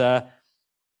Yosef was a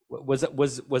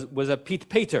Pete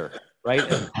Pater,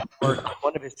 right? Or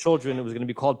one of his children was going to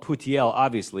be called Putiel,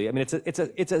 obviously. I mean,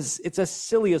 it's a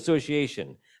silly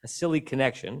association, a silly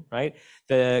connection, right?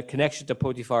 The connection to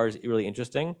Potiphar is really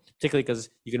interesting, particularly because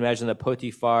you can imagine that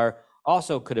Potiphar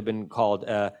also could have been called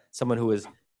someone who was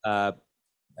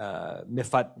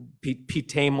Mifat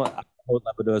Pitain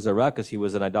because he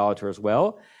was an idolater as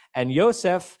well. And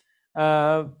Yosef,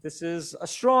 this is a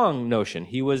strong notion.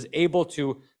 He was able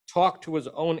to talk to his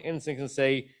own instincts and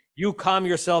say, you calm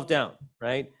yourself down,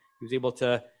 right? He was able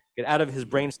to get out of his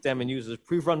brainstem and use his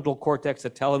prefrontal cortex to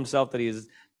tell himself that he's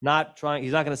not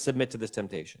going to submit to this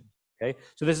temptation, okay?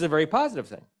 So this is a very positive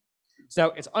thing.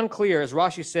 So it's unclear, as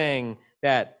Rashi's saying,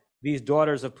 that these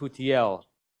daughters of Putiel,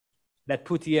 that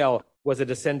Putiel was a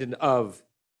descendant of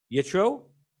Yitro,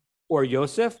 or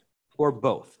Yosef, or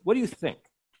both. What do you think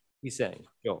he's saying,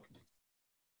 Joe?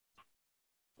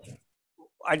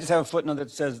 I just have a footnote that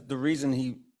says the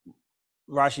reason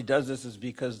Rashi does this is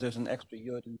because there's an extra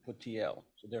yod in Putiel,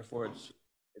 so therefore it's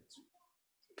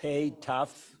pei taf.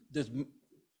 There's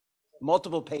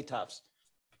multiple pei tafs.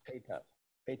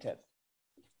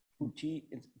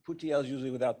 Putiel is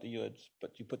usually without the yuds,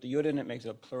 but you put the yud in, it makes it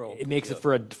a plural. It makes it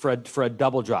for a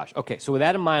double drosh. Okay, so with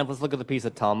that in mind, let's look at the piece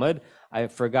of Talmud. I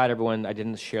forgot everyone. I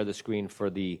didn't share the screen for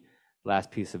the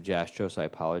last piece of Jastrow, so I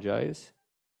apologize.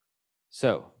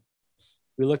 So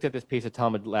we looked at this piece of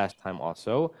Talmud last time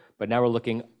also, but now we're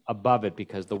looking above it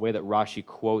because the way that Rashi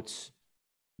quotes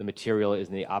the material is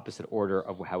in the opposite order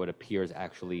of how it appears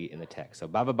actually in the text. So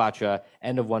Bava Batra,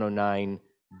 end of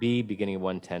 109b, beginning of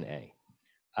 110a.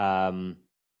 Gotta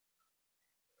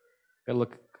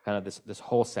look kind of this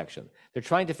whole section. They're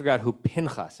trying to figure out who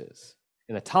Pinchas is.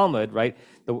 In the Talmud, right,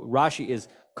 the Rashi is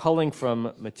culling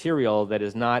from material that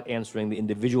is not answering the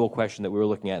individual question that we were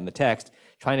looking at in the text,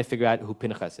 trying to figure out who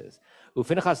Pinchas is.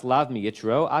 U'Pinchas lav mi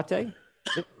Yitro ate,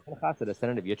 Pinchas, the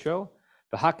descendant of Yitro,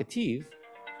 v'hakativ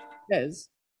says,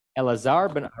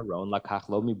 Elazar ben Aaron lakach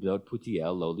lo mibnot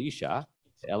Putiel lo lisha.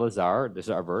 Elazar, this is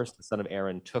our verse, the son of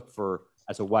Aaron, took for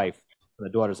as a wife from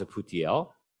the daughters of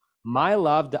Putiel. My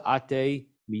love da'ate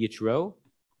mi Yitro.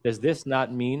 Does this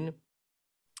not mean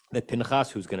that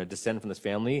Pinchas, who's going to descend from this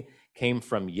family, came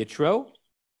from Yitro,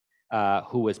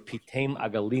 who was Pitem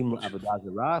Agalim Avodah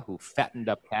Zarah, who fattened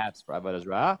up calves for Avodah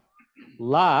Zarah?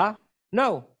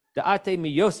 No, Da'ate mi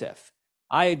Yosef.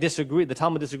 I disagree. The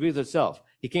Talmud disagrees with itself.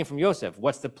 He came from Yosef.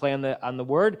 What's the play on the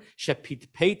word?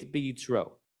 Shepitpeit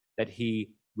b'Yitro, that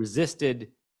he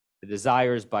resisted the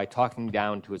desires by talking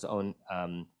down to his own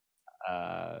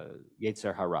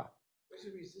Yetzer Hara.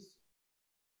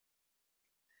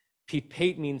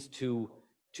 Pitpeit means to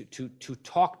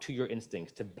talk to your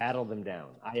instincts, to battle them down.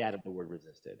 I added the word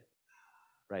resisted,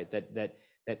 right?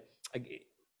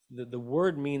 The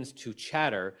word means to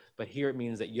chatter, but here it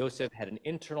means that Yosef had an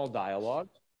internal dialogue,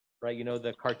 right? You know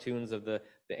the cartoons of the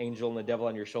angel and the devil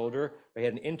on your shoulder? He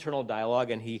had an internal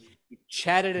dialogue, and he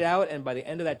chatted it out, and by the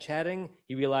end of that chatting,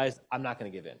 he realized, I'm not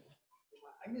going to give in.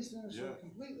 I misunderstood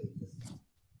completely.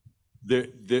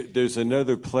 There's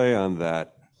another play on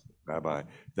that, Rabbi,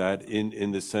 that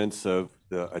in the sense of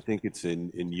I think it's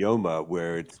in Yoma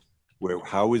where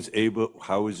how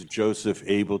is Joseph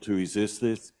able to resist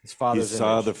this? His father's he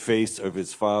saw image. the face of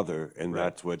his father, and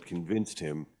that's what convinced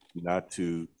him not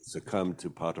to succumb to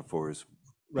Potiphar's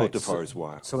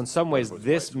wife. So in some ways,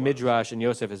 this midrash in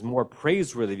Yosef is more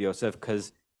praiseworthy of Yosef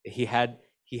because he had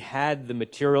the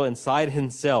material inside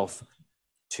himself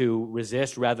to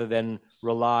resist rather than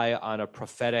rely on a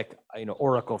prophetic,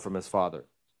 oracle from his father.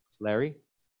 Larry?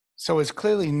 So it's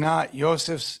clearly not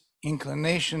Joseph's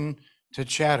inclination to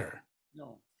chatter.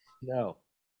 No.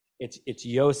 It's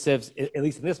Joseph's, at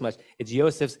least in this much, it's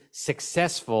Joseph's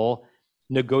successful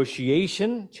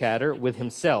negotiation chatter with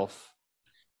himself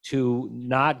to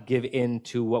not give in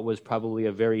to what was probably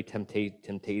a very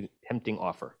tempting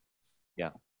offer.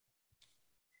 Yeah.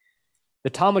 The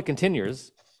Talmud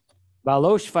continues,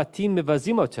 Balosh Fatim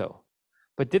mivazimoto.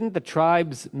 But didn't the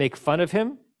tribes make fun of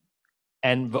him?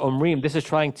 And Omrim, this is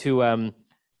trying to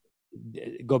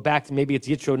go back to maybe it's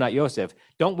Yitro, not Yosef.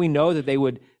 Don't we know that they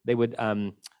would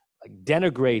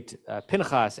denigrate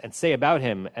Pinchas and say about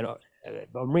him and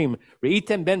Omrim,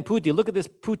 Reitem ben Puti, look at this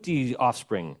Puti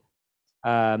offspring.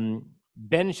 Ben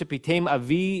Shepitem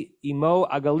Avi Imo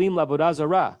Agalim Lavodah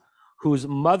Zarah, whose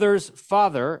mother's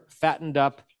father fattened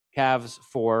up calves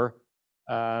for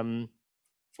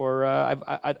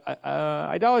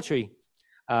idolatry.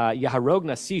 Yaharog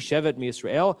Nasi Shevet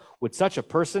MiYisrael, would such a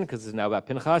person, because it's now about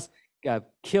Pinchas,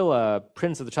 kill a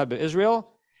prince of the tribe of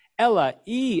Israel? Ella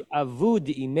I avu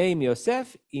di'imei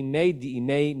miYosef, imei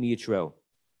di'imei miYitro.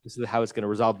 This is how it's going to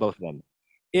resolve both of them.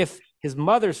 If his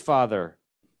mother's father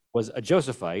was a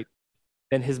Josephite,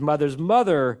 then his mother's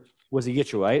mother was a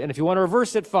Yitroite. And if you want to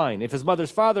reverse it, fine. If his mother's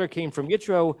father came from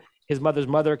Yitro, his mother's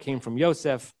mother came from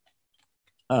Yosef.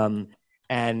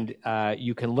 And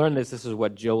you can learn this. This is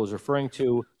what Joel is referring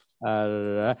to.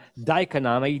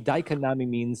 Daikanami. Daikanami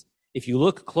means if you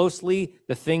look closely,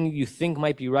 the thing you think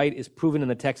might be right is proven in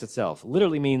the text itself.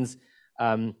 Literally means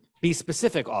be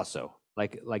specific also,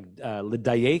 like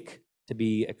lidayek, to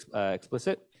be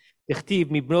explicit. Ichtiv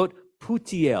mibnot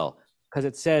Putiel, because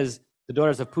it says the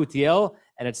daughters of Putiel,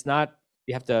 and it's not,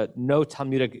 you have to know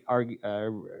Talmudic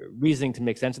reasoning to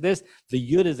make sense of this. The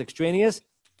yud is extraneous.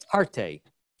 Tarte.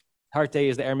 Tarte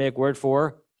is the Aramaic word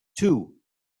for two.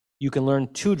 You can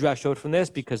learn two drashot from this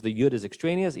because the yud is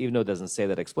extraneous, even though it doesn't say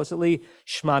that explicitly.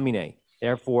 Shma mine.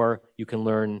 Therefore, you can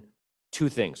learn two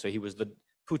things. So he was the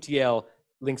Putiel,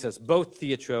 links us both to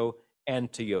Yitro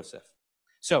and to Yosef.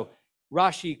 So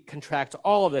Rashi contracts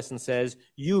all of this and says,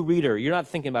 you reader, you're not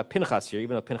thinking about Pinchas here,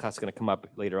 even though Pinchas is going to come up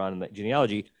later on in the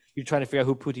genealogy. You're trying to figure out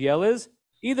who Putiel is,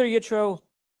 either Yitro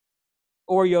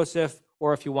or Yosef,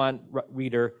 or if you want,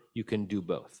 reader, you can do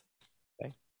both.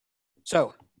 Okay.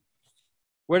 So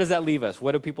where does that leave us?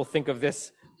 What do people think of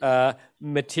this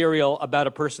material about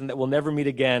a person that we'll never meet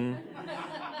again,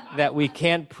 that we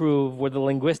can't prove, where the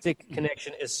linguistic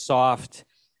connection is soft?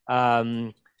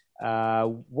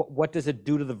 What does it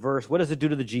do to the verse? What does it do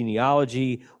to the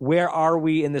genealogy? Where are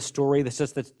we in this story that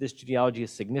says that this genealogy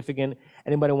is significant?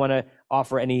 Anybody want to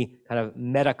offer any kind of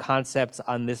meta concepts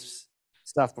on this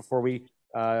stuff before we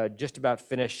just about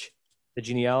finish the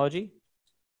genealogy?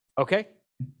 Okay.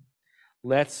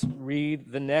 Let's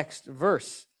read the next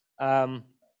verse.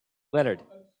 Leonard.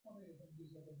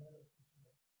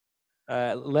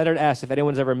 Leonard asks if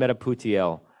anyone's ever met a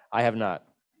Putiel. I have not.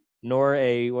 Nor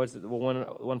what's the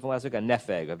one from last week? A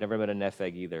Nepheg. I've never met a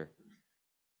Nepheg either.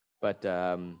 But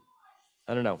I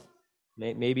don't know.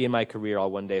 Maybe in my career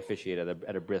I'll one day officiate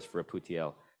at a bris for a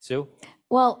Putiel. Sue?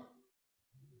 Well,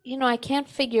 I can't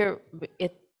figure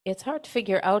it. It's hard to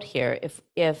figure out here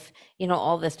if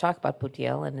all this talk about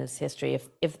Putiel and his history.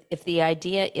 If the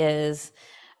idea is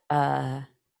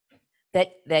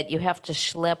that you have to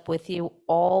schlep with you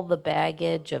all the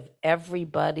baggage of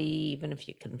everybody, even if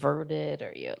you converted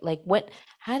or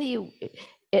how do you,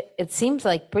 it seems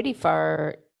like pretty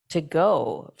far to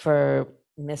go for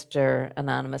Mr.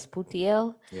 Anonymous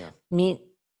Putiel. Yeah.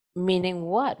 Meaning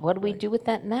what? What do we do with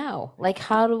that now?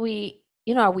 How do we,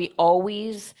 are we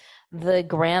always the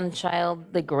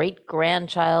grandchild, the great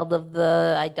grandchild of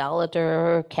the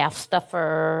idolater, calf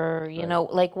stuffer,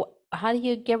 how do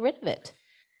you get rid of it?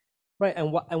 Right,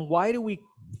 and why do we?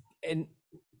 And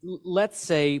let's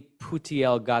say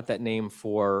Putiel got that name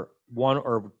for one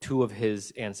or two of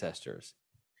his ancestors,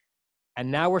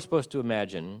 and now we're supposed to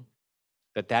imagine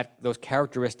that those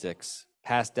characteristics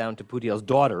passed down to Putiel's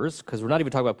daughters, because we're not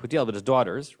even talking about Putiel, but his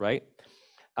daughters, right?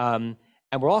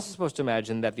 And we're also supposed to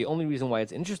imagine that the only reason why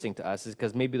it's interesting to us is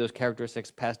because maybe those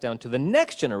characteristics passed down to the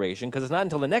next generation, because it's not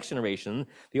until the next generation,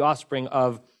 the offspring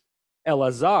of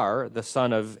Eleazar, the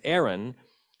son of Aaron.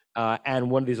 And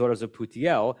one of these orders of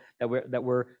Putiel that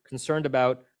we're concerned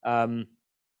about Pinchas,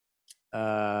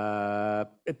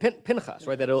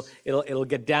 right? That it'll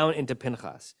get down into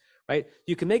Pinchas, right?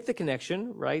 You can make the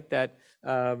connection, right? That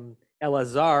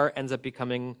Eleazar ends up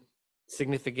becoming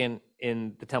significant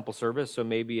in the temple service. So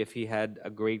maybe if he had a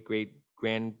great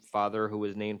grandfather who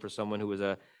was named for someone who was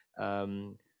a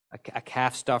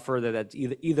calf stuffer, that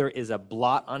either is a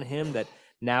blot on him, that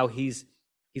now he's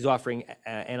offering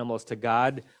animals to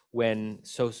God when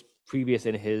so previous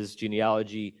in his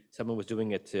genealogy someone was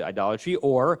doing it to idolatry,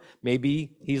 or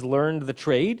maybe he's learned the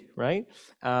trade, right?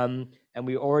 And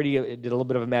we already did a little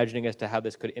bit of imagining as to how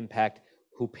this could impact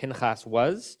who Pinchas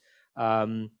was,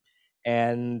 and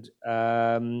none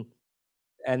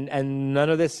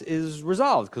of this is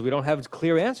resolved because we don't have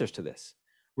clear answers to this.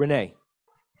 Renee?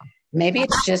 Maybe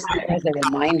it's just as a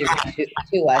reminder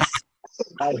to us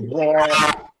of where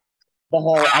the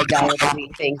whole idolatry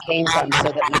thing came from, so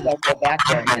that we don't go back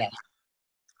there again.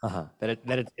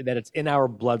 That it's in our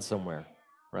blood somewhere,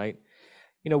 right?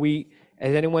 Has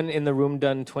anyone in the room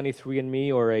done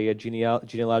 23andMe or a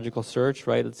genealogical search,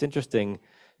 right? It's interesting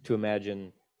to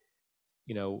imagine,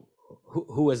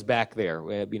 who is back there.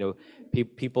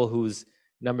 People whose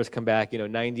numbers come back,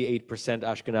 98%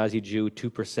 Ashkenazi Jew,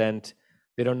 2%.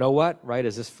 They don't know what, right?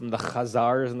 Is this from the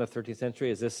Khazars in the 13th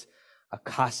century? Is this a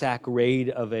Cossack raid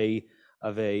of a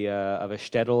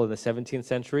shtetl in the 17th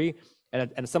century?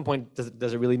 And at some point,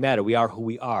 does it really matter? We are who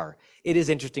we are. It is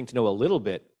interesting to know a little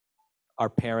bit our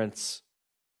parents'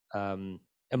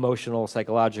 emotional,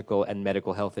 psychological, and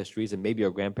medical health histories, and maybe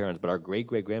our grandparents, but our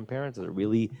great-great-grandparents, does it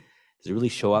really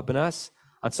show up in us?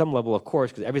 On some level, of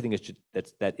course, because everything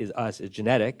that is us is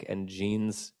genetic, and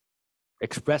genes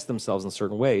express themselves in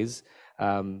certain ways.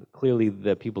 Clearly,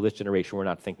 the people this generation were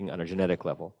not thinking on a genetic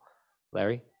level.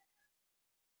 Larry?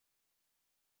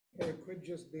 It could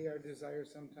just be our desire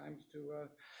sometimes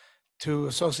to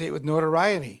associate with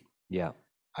notoriety. Yeah.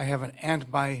 I have an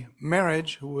aunt by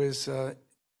marriage who is a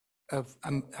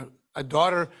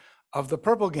daughter of the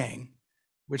Purple Gang,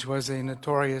 which was a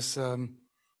notorious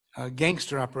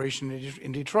gangster operation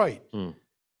in Detroit. And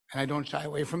I don't shy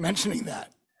away from mentioning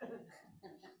that.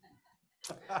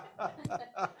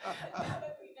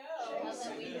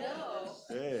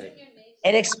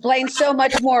 It explains so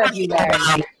much more of you,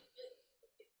 Larry.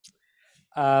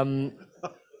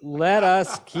 Let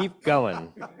us keep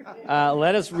going.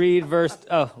 Let us read verse.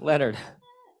 Oh, Leonard,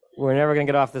 we're never going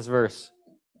to get off this verse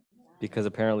because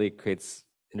apparently it creates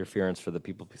interference for the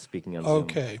people speaking on Zoom.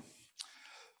 Okay.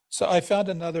 So I found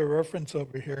another reference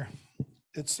over here.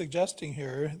 It's suggesting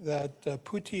here that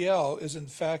Putiel is in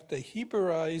fact a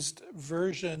Hebraized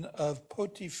version of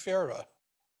Potipharah,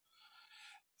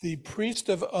 the priest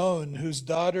of On, whose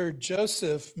daughter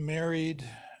Joseph married.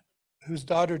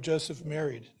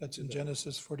 That's in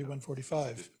Genesis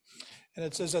 41:45. And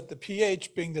it says that the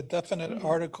PH being the definite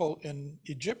article in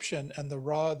Egyptian and the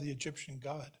Ra, the Egyptian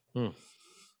god.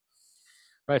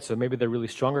 Right, so maybe there are really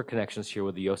stronger connections here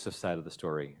with the Yosef side of the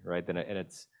story, right? And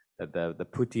it's that the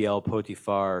Putiel,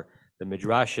 Potiphar, the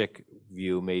Midrashic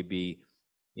view may be,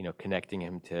 connecting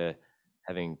him to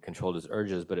having controlled his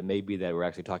urges, but it may be that we're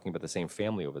actually talking about the same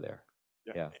family over there.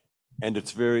 Yeah. And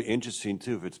it's very interesting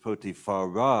too, if it's Potiphar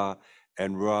Ra,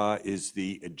 and Ra is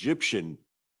the Egyptian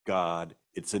god,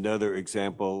 it's another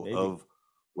example of,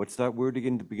 what's that word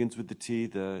again that begins with the T,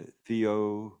 the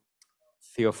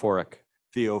Theophoric.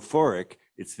 Theophoric.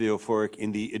 It's theophoric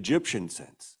in the Egyptian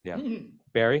sense. Yeah.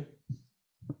 Barry?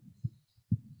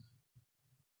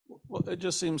 Well, it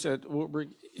just seems that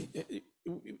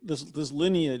this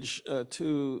lineage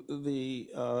to the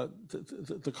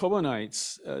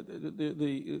Kobanites,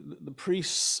 the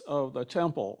priests of the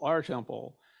temple, our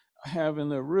temple, have in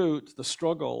their root the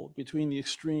struggle between the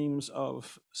extremes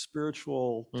of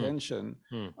spiritual tension,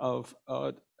 of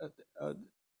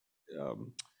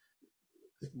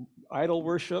idol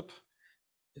worship,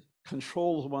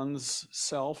 controls one's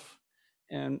self,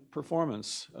 and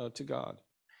performance to God.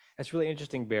 That's really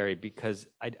interesting, Barry, because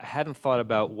I hadn't thought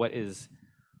about what is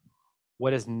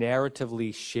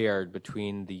narratively shared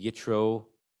between the Yitro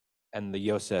and the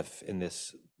Yosef in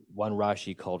this one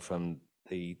Rashi called from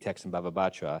the text in Bava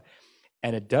Batra.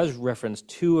 And it does reference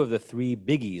two of the three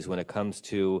biggies when it comes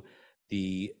to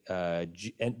the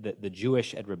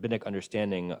Jewish and rabbinic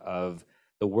understanding of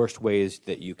the worst ways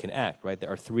that you can act, right?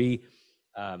 There are three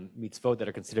mitzvot that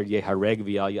are considered yehareg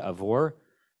v'al ya'avor,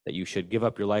 that you should give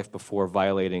up your life before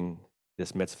violating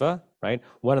this mitzvah, right?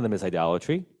 One of them is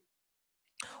idolatry.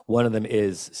 One of them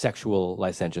is sexual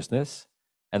licentiousness.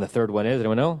 And the third one is,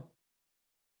 anyone know?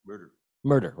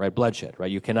 Murder, right? Bloodshed,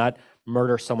 right? You cannot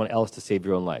murder someone else to save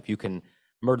your own life. You can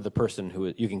murder the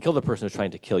person you can kill the person who's trying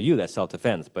to kill you, that's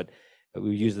self-defense. But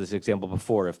we used this example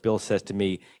before. If Bill says to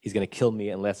me, he's going to kill me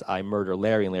unless I murder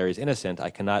Larry and Larry's innocent, I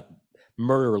cannot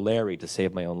murder Larry to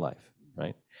save my own life,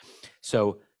 right?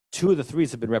 So two of the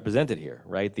threes have been represented here,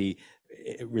 right?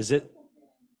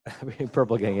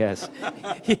 Purple Gang, yes.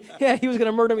 He was going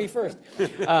to murder me first.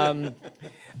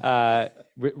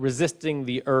 Resisting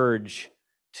the urge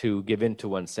to give in to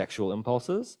one's sexual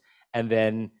impulses, and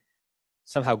then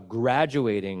somehow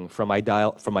graduating from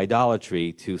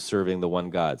idolatry to serving the one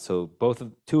God. So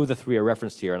two of the three are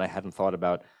referenced here, and I hadn't thought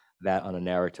about that on a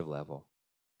narrative level.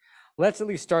 Let's at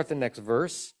least start the next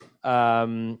verse. Who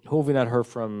have we not heard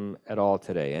from at all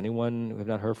today? Anyone who have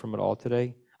not heard from at all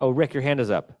today? Oh, Rick, your hand is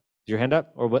up. Is your hand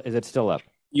up, or is it still up?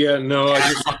 Yeah, no, I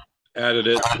just added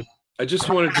it. I just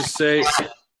wanted to say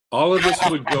all of this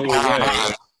would go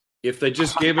away if they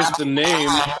just gave us the name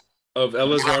of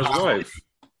Eleazar's wife,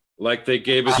 like they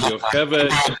gave us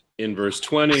Yocheved in verse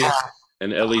 20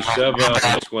 and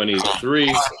Elisheva in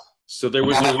 23. So there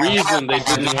was a reason they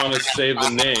didn't want to say the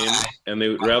name, and they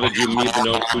would rather do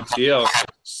Mibnot Putiel.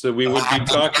 So we would be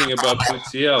talking about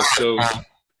Putiel. So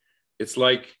it's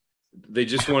like they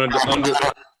just wanted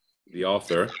to the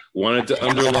author wanted to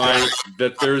underline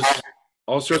that there's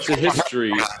all sorts of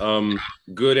history,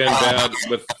 good and bad,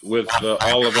 with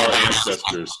all of our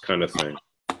ancestors, kind of thing.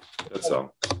 That's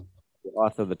all. The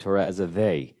author of the Torah as a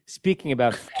they, speaking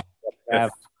about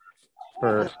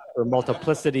for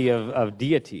multiplicity of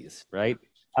deities, right?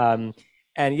 And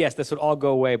yes, this would all go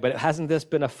away, but hasn't this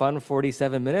been a fun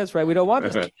 47 minutes, right? We don't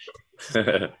want this.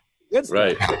 Good stuff,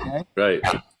 right, okay? Right.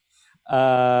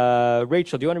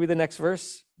 Rachel, do you want to read the next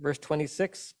verse? Verse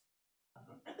 26.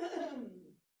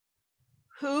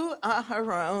 Hu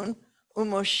Aharon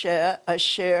uMoshe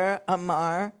asher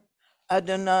amar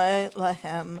Adonai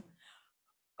lahem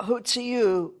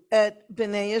hotziu et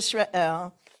bnei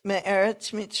Yisrael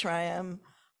me'eretz Mitzrayim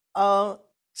al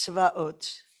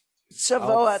tzvaot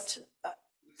tzvotam.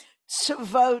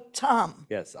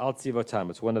 Yes, al tzvotam.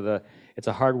 It's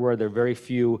a hard word. There are very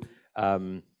few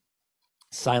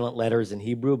silent letters in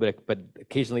Hebrew, but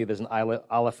occasionally there's an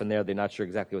aleph in there. They're not sure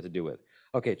exactly what to do with.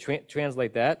 Okay,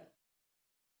 translate that.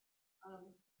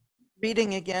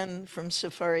 Reading again from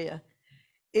Sepharia.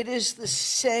 It is the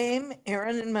same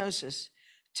Aaron and Moses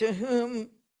to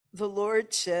whom the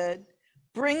Lord said,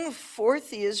 bring forth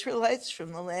the Israelites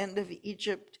from the land of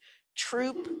Egypt,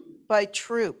 troop by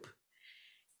troop.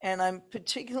 And I'm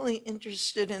particularly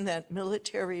interested in that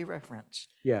military reference.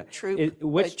 Yeah. Troop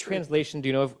which translation do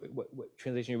you know? What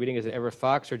translation you're reading? Is it Everett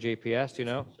Fox or JPS? Do you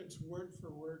know? It's word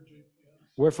for word JPS.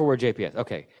 Word for word JPS.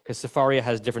 Okay, because Sepharia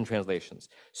has different translations.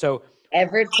 So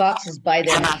Everett Fox is by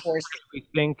their force. We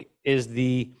think is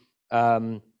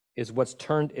what's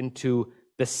turned into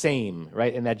the same,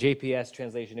 right? In that JPS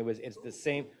translation, it's the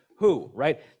same who,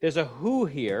 right? There's a who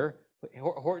here.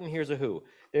 Horton here's a who.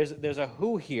 There's a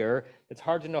who here that's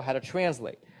hard to know how to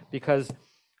translate, because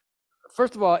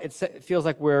first of all, it feels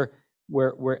like we're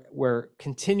we're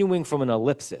continuing from an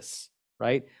ellipsis,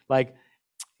 right? Like,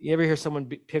 you ever hear someone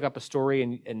pick up a story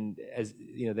and as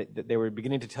you know they were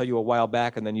beginning to tell you a while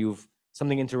back, and then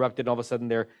something interrupted, and all of a sudden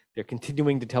they're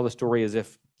continuing to tell the story as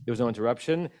if there was no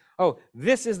interruption. Oh,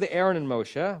 this is the Aaron and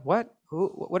Moshe. What? Who?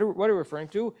 What are we referring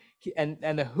to? And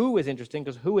the who is interesting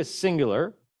because who is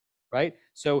singular, right?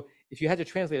 So if you had to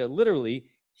translate it literally,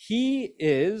 he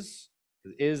is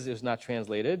not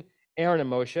translated. Aaron and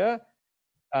Moshe.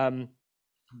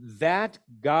 That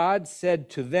God said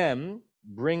to them,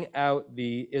 bring out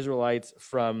the Israelites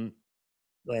from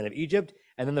the land of Egypt,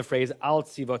 and then the phrase al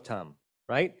tzivotam,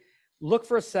 right? Look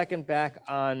for a second back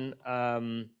on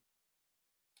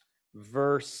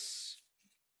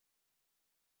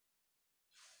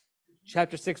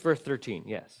chapter 6, verse 13,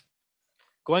 yes.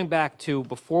 Going back to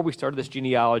before we started this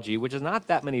genealogy, which is not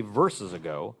that many verses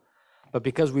ago, but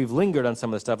because we've lingered on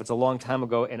some of the stuff, it's a long time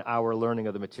ago in our learning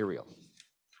of the material.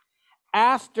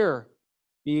 After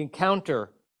the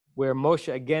encounter where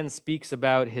Moshe again speaks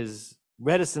about his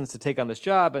reticence to take on this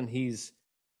job, and he's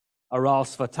aral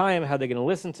svatayim, how they're going to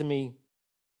listen to me.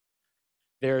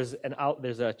 There's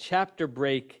a chapter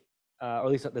break, or at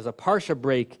least there's a parsha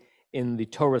break in the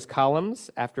Torah's columns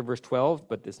after verse 12,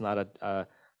 but it's not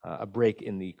a break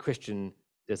in the Christian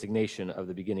designation of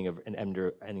the beginning of and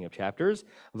ending of chapters.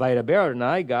 Vayidaber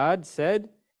Adonai, God said,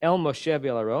 El Moshe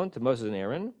v'el Aaron, to Moses and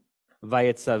Aaron,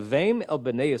 Vayetzavem el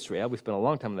bnei Yisrael, we spent a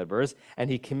long time in that verse, and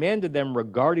he commanded them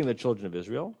regarding the children of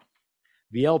Israel,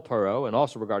 V'el Paro, and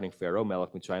also regarding Pharaoh,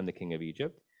 Melech Mitzrayim, the king of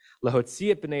Egypt,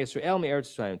 Lahotzi et bnei Yisrael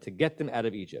me'eretz Mitzrayim, to get them out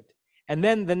of Egypt. And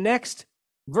then the next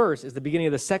verse is the beginning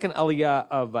of the second aliyah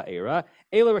of Va'era,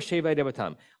 Ela Rashei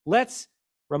Vaydevatam. Let's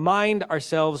remind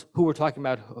ourselves who we're talking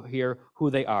about here,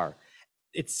 who they are.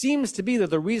 It seems to be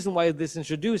that the reason why this is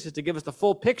introduced is to give us the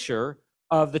full picture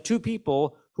of the two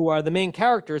people who are the main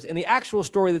characters in the actual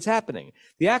story that's happening.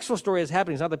 The actual story that's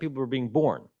happening is not that people were being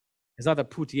born. It's not that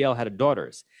Putiel had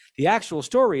daughters. The actual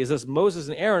story is this: Moses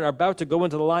and Aaron are about to go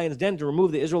into the lion's den to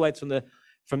remove the Israelites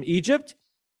from Egypt.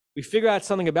 We figure out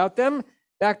something about them.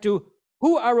 Back to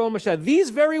who are Moshe? These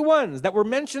very ones that were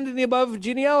mentioned in the above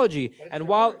genealogy. And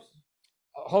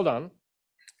hold on.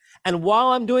 And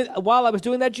while I was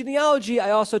doing that genealogy, I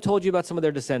also told you about some of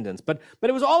their descendants. But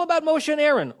it was all about Moshe and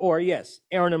Aaron, or yes,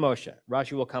 Aaron and Moshe.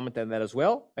 Rashi will comment on that as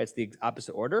well. It's the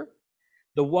opposite order.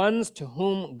 The ones to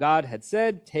whom God had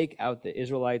said, take out the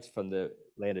Israelites from the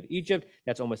land of Egypt.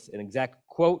 That's almost an exact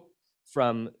quote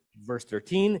from verse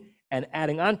 13. And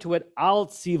adding on to it, al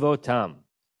tzivotam.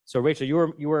 So Rachel,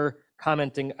 you were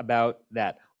commenting about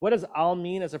that. What does al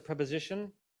mean as a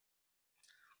preposition?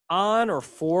 On or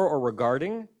for or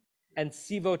regarding. And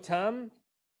tzivotam,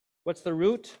 what's the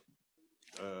root?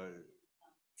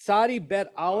 Tzadi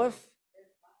bet aleph.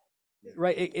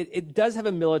 Right, it does have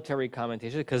a military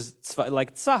connotation because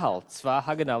like tzahal, tzva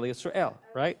haganah Yisrael,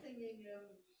 right?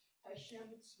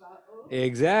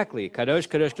 Exactly, kadosh,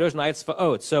 kadosh, kadosh, na'at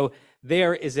tzvaot. So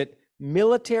there, is it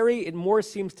military? It more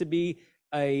seems to be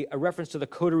a reference to the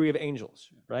coterie of angels,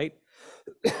 right?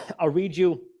 I'll read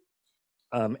you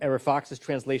Eric Fox's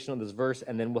translation of this verse,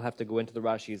 and then we'll have to go into the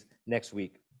Rashi's next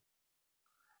week.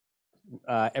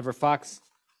 Eric Fox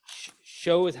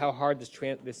shows how hard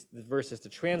this verse is to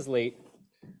translate.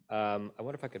 I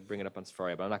wonder if I could bring it up on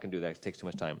Safari, but I'm not going to do that. It takes too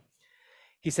much time.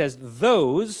 He says,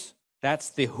 those, that's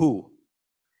the who.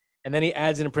 And then he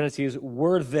adds in parentheses,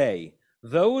 were they.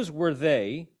 Those were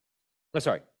they. Oh,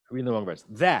 sorry, I'm reading the wrong verse.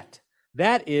 That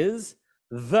is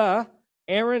the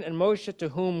Aaron and Moshe to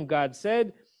whom God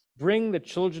said, bring the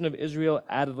children of Israel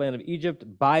out of the land of Egypt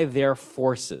by their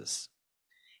forces.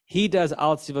 He does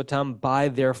al tzivotam by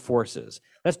their forces.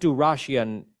 Let's do Rashi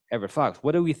on Everett Fox.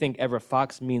 What do we think Everett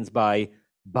Fox means by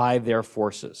their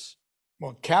forces?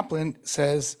 Well, Kaplan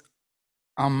says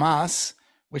amas,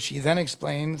 which he then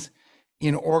explains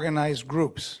in organized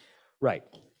groups. Right.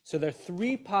 So there are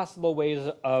three possible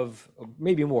ways of,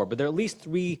 maybe more, but there are at least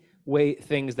three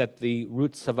things that the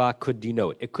root sava could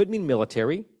denote. It could mean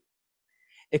military.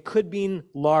 It could mean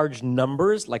large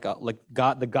numbers, like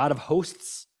God, the God of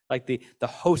hosts, like the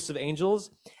hosts of angels,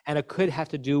 and it could have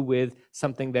to do with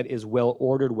something that is well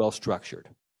ordered, well structured,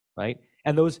 right?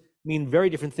 And those mean very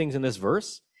different things in this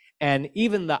verse. And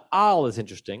even the al is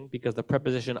interesting because the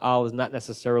preposition al is not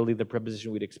necessarily the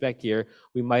preposition we'd expect here.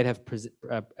 We might have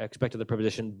expected the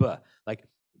preposition b, like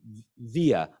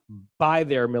via, by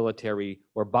their military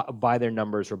or by their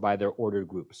numbers or by their ordered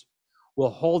groups. We'll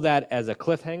hold that as a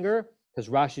cliffhanger because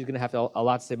Rashi is going to have a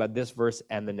lot to say about this verse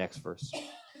and the next verse.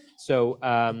 So,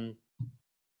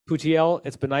 Putiel,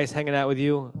 it's been nice hanging out with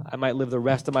you. I might live the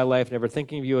rest of my life never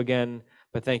thinking of you again,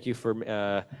 but thank you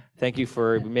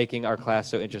for making our class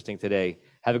so interesting today.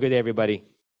 Have a good day, everybody.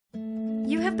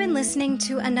 You have been listening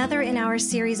to another in our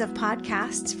series of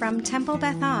podcasts from Temple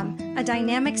Beth Am, a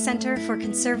dynamic center for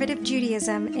conservative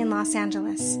Judaism in Los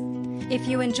Angeles. If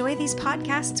you enjoy these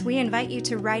podcasts, we invite you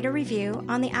to write a review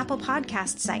on the Apple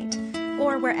Podcast site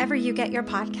or wherever you get your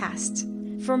podcasts.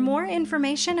 For more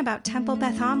information about Temple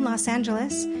Beth Am Los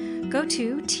Angeles, go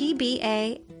to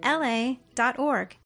tbala.org.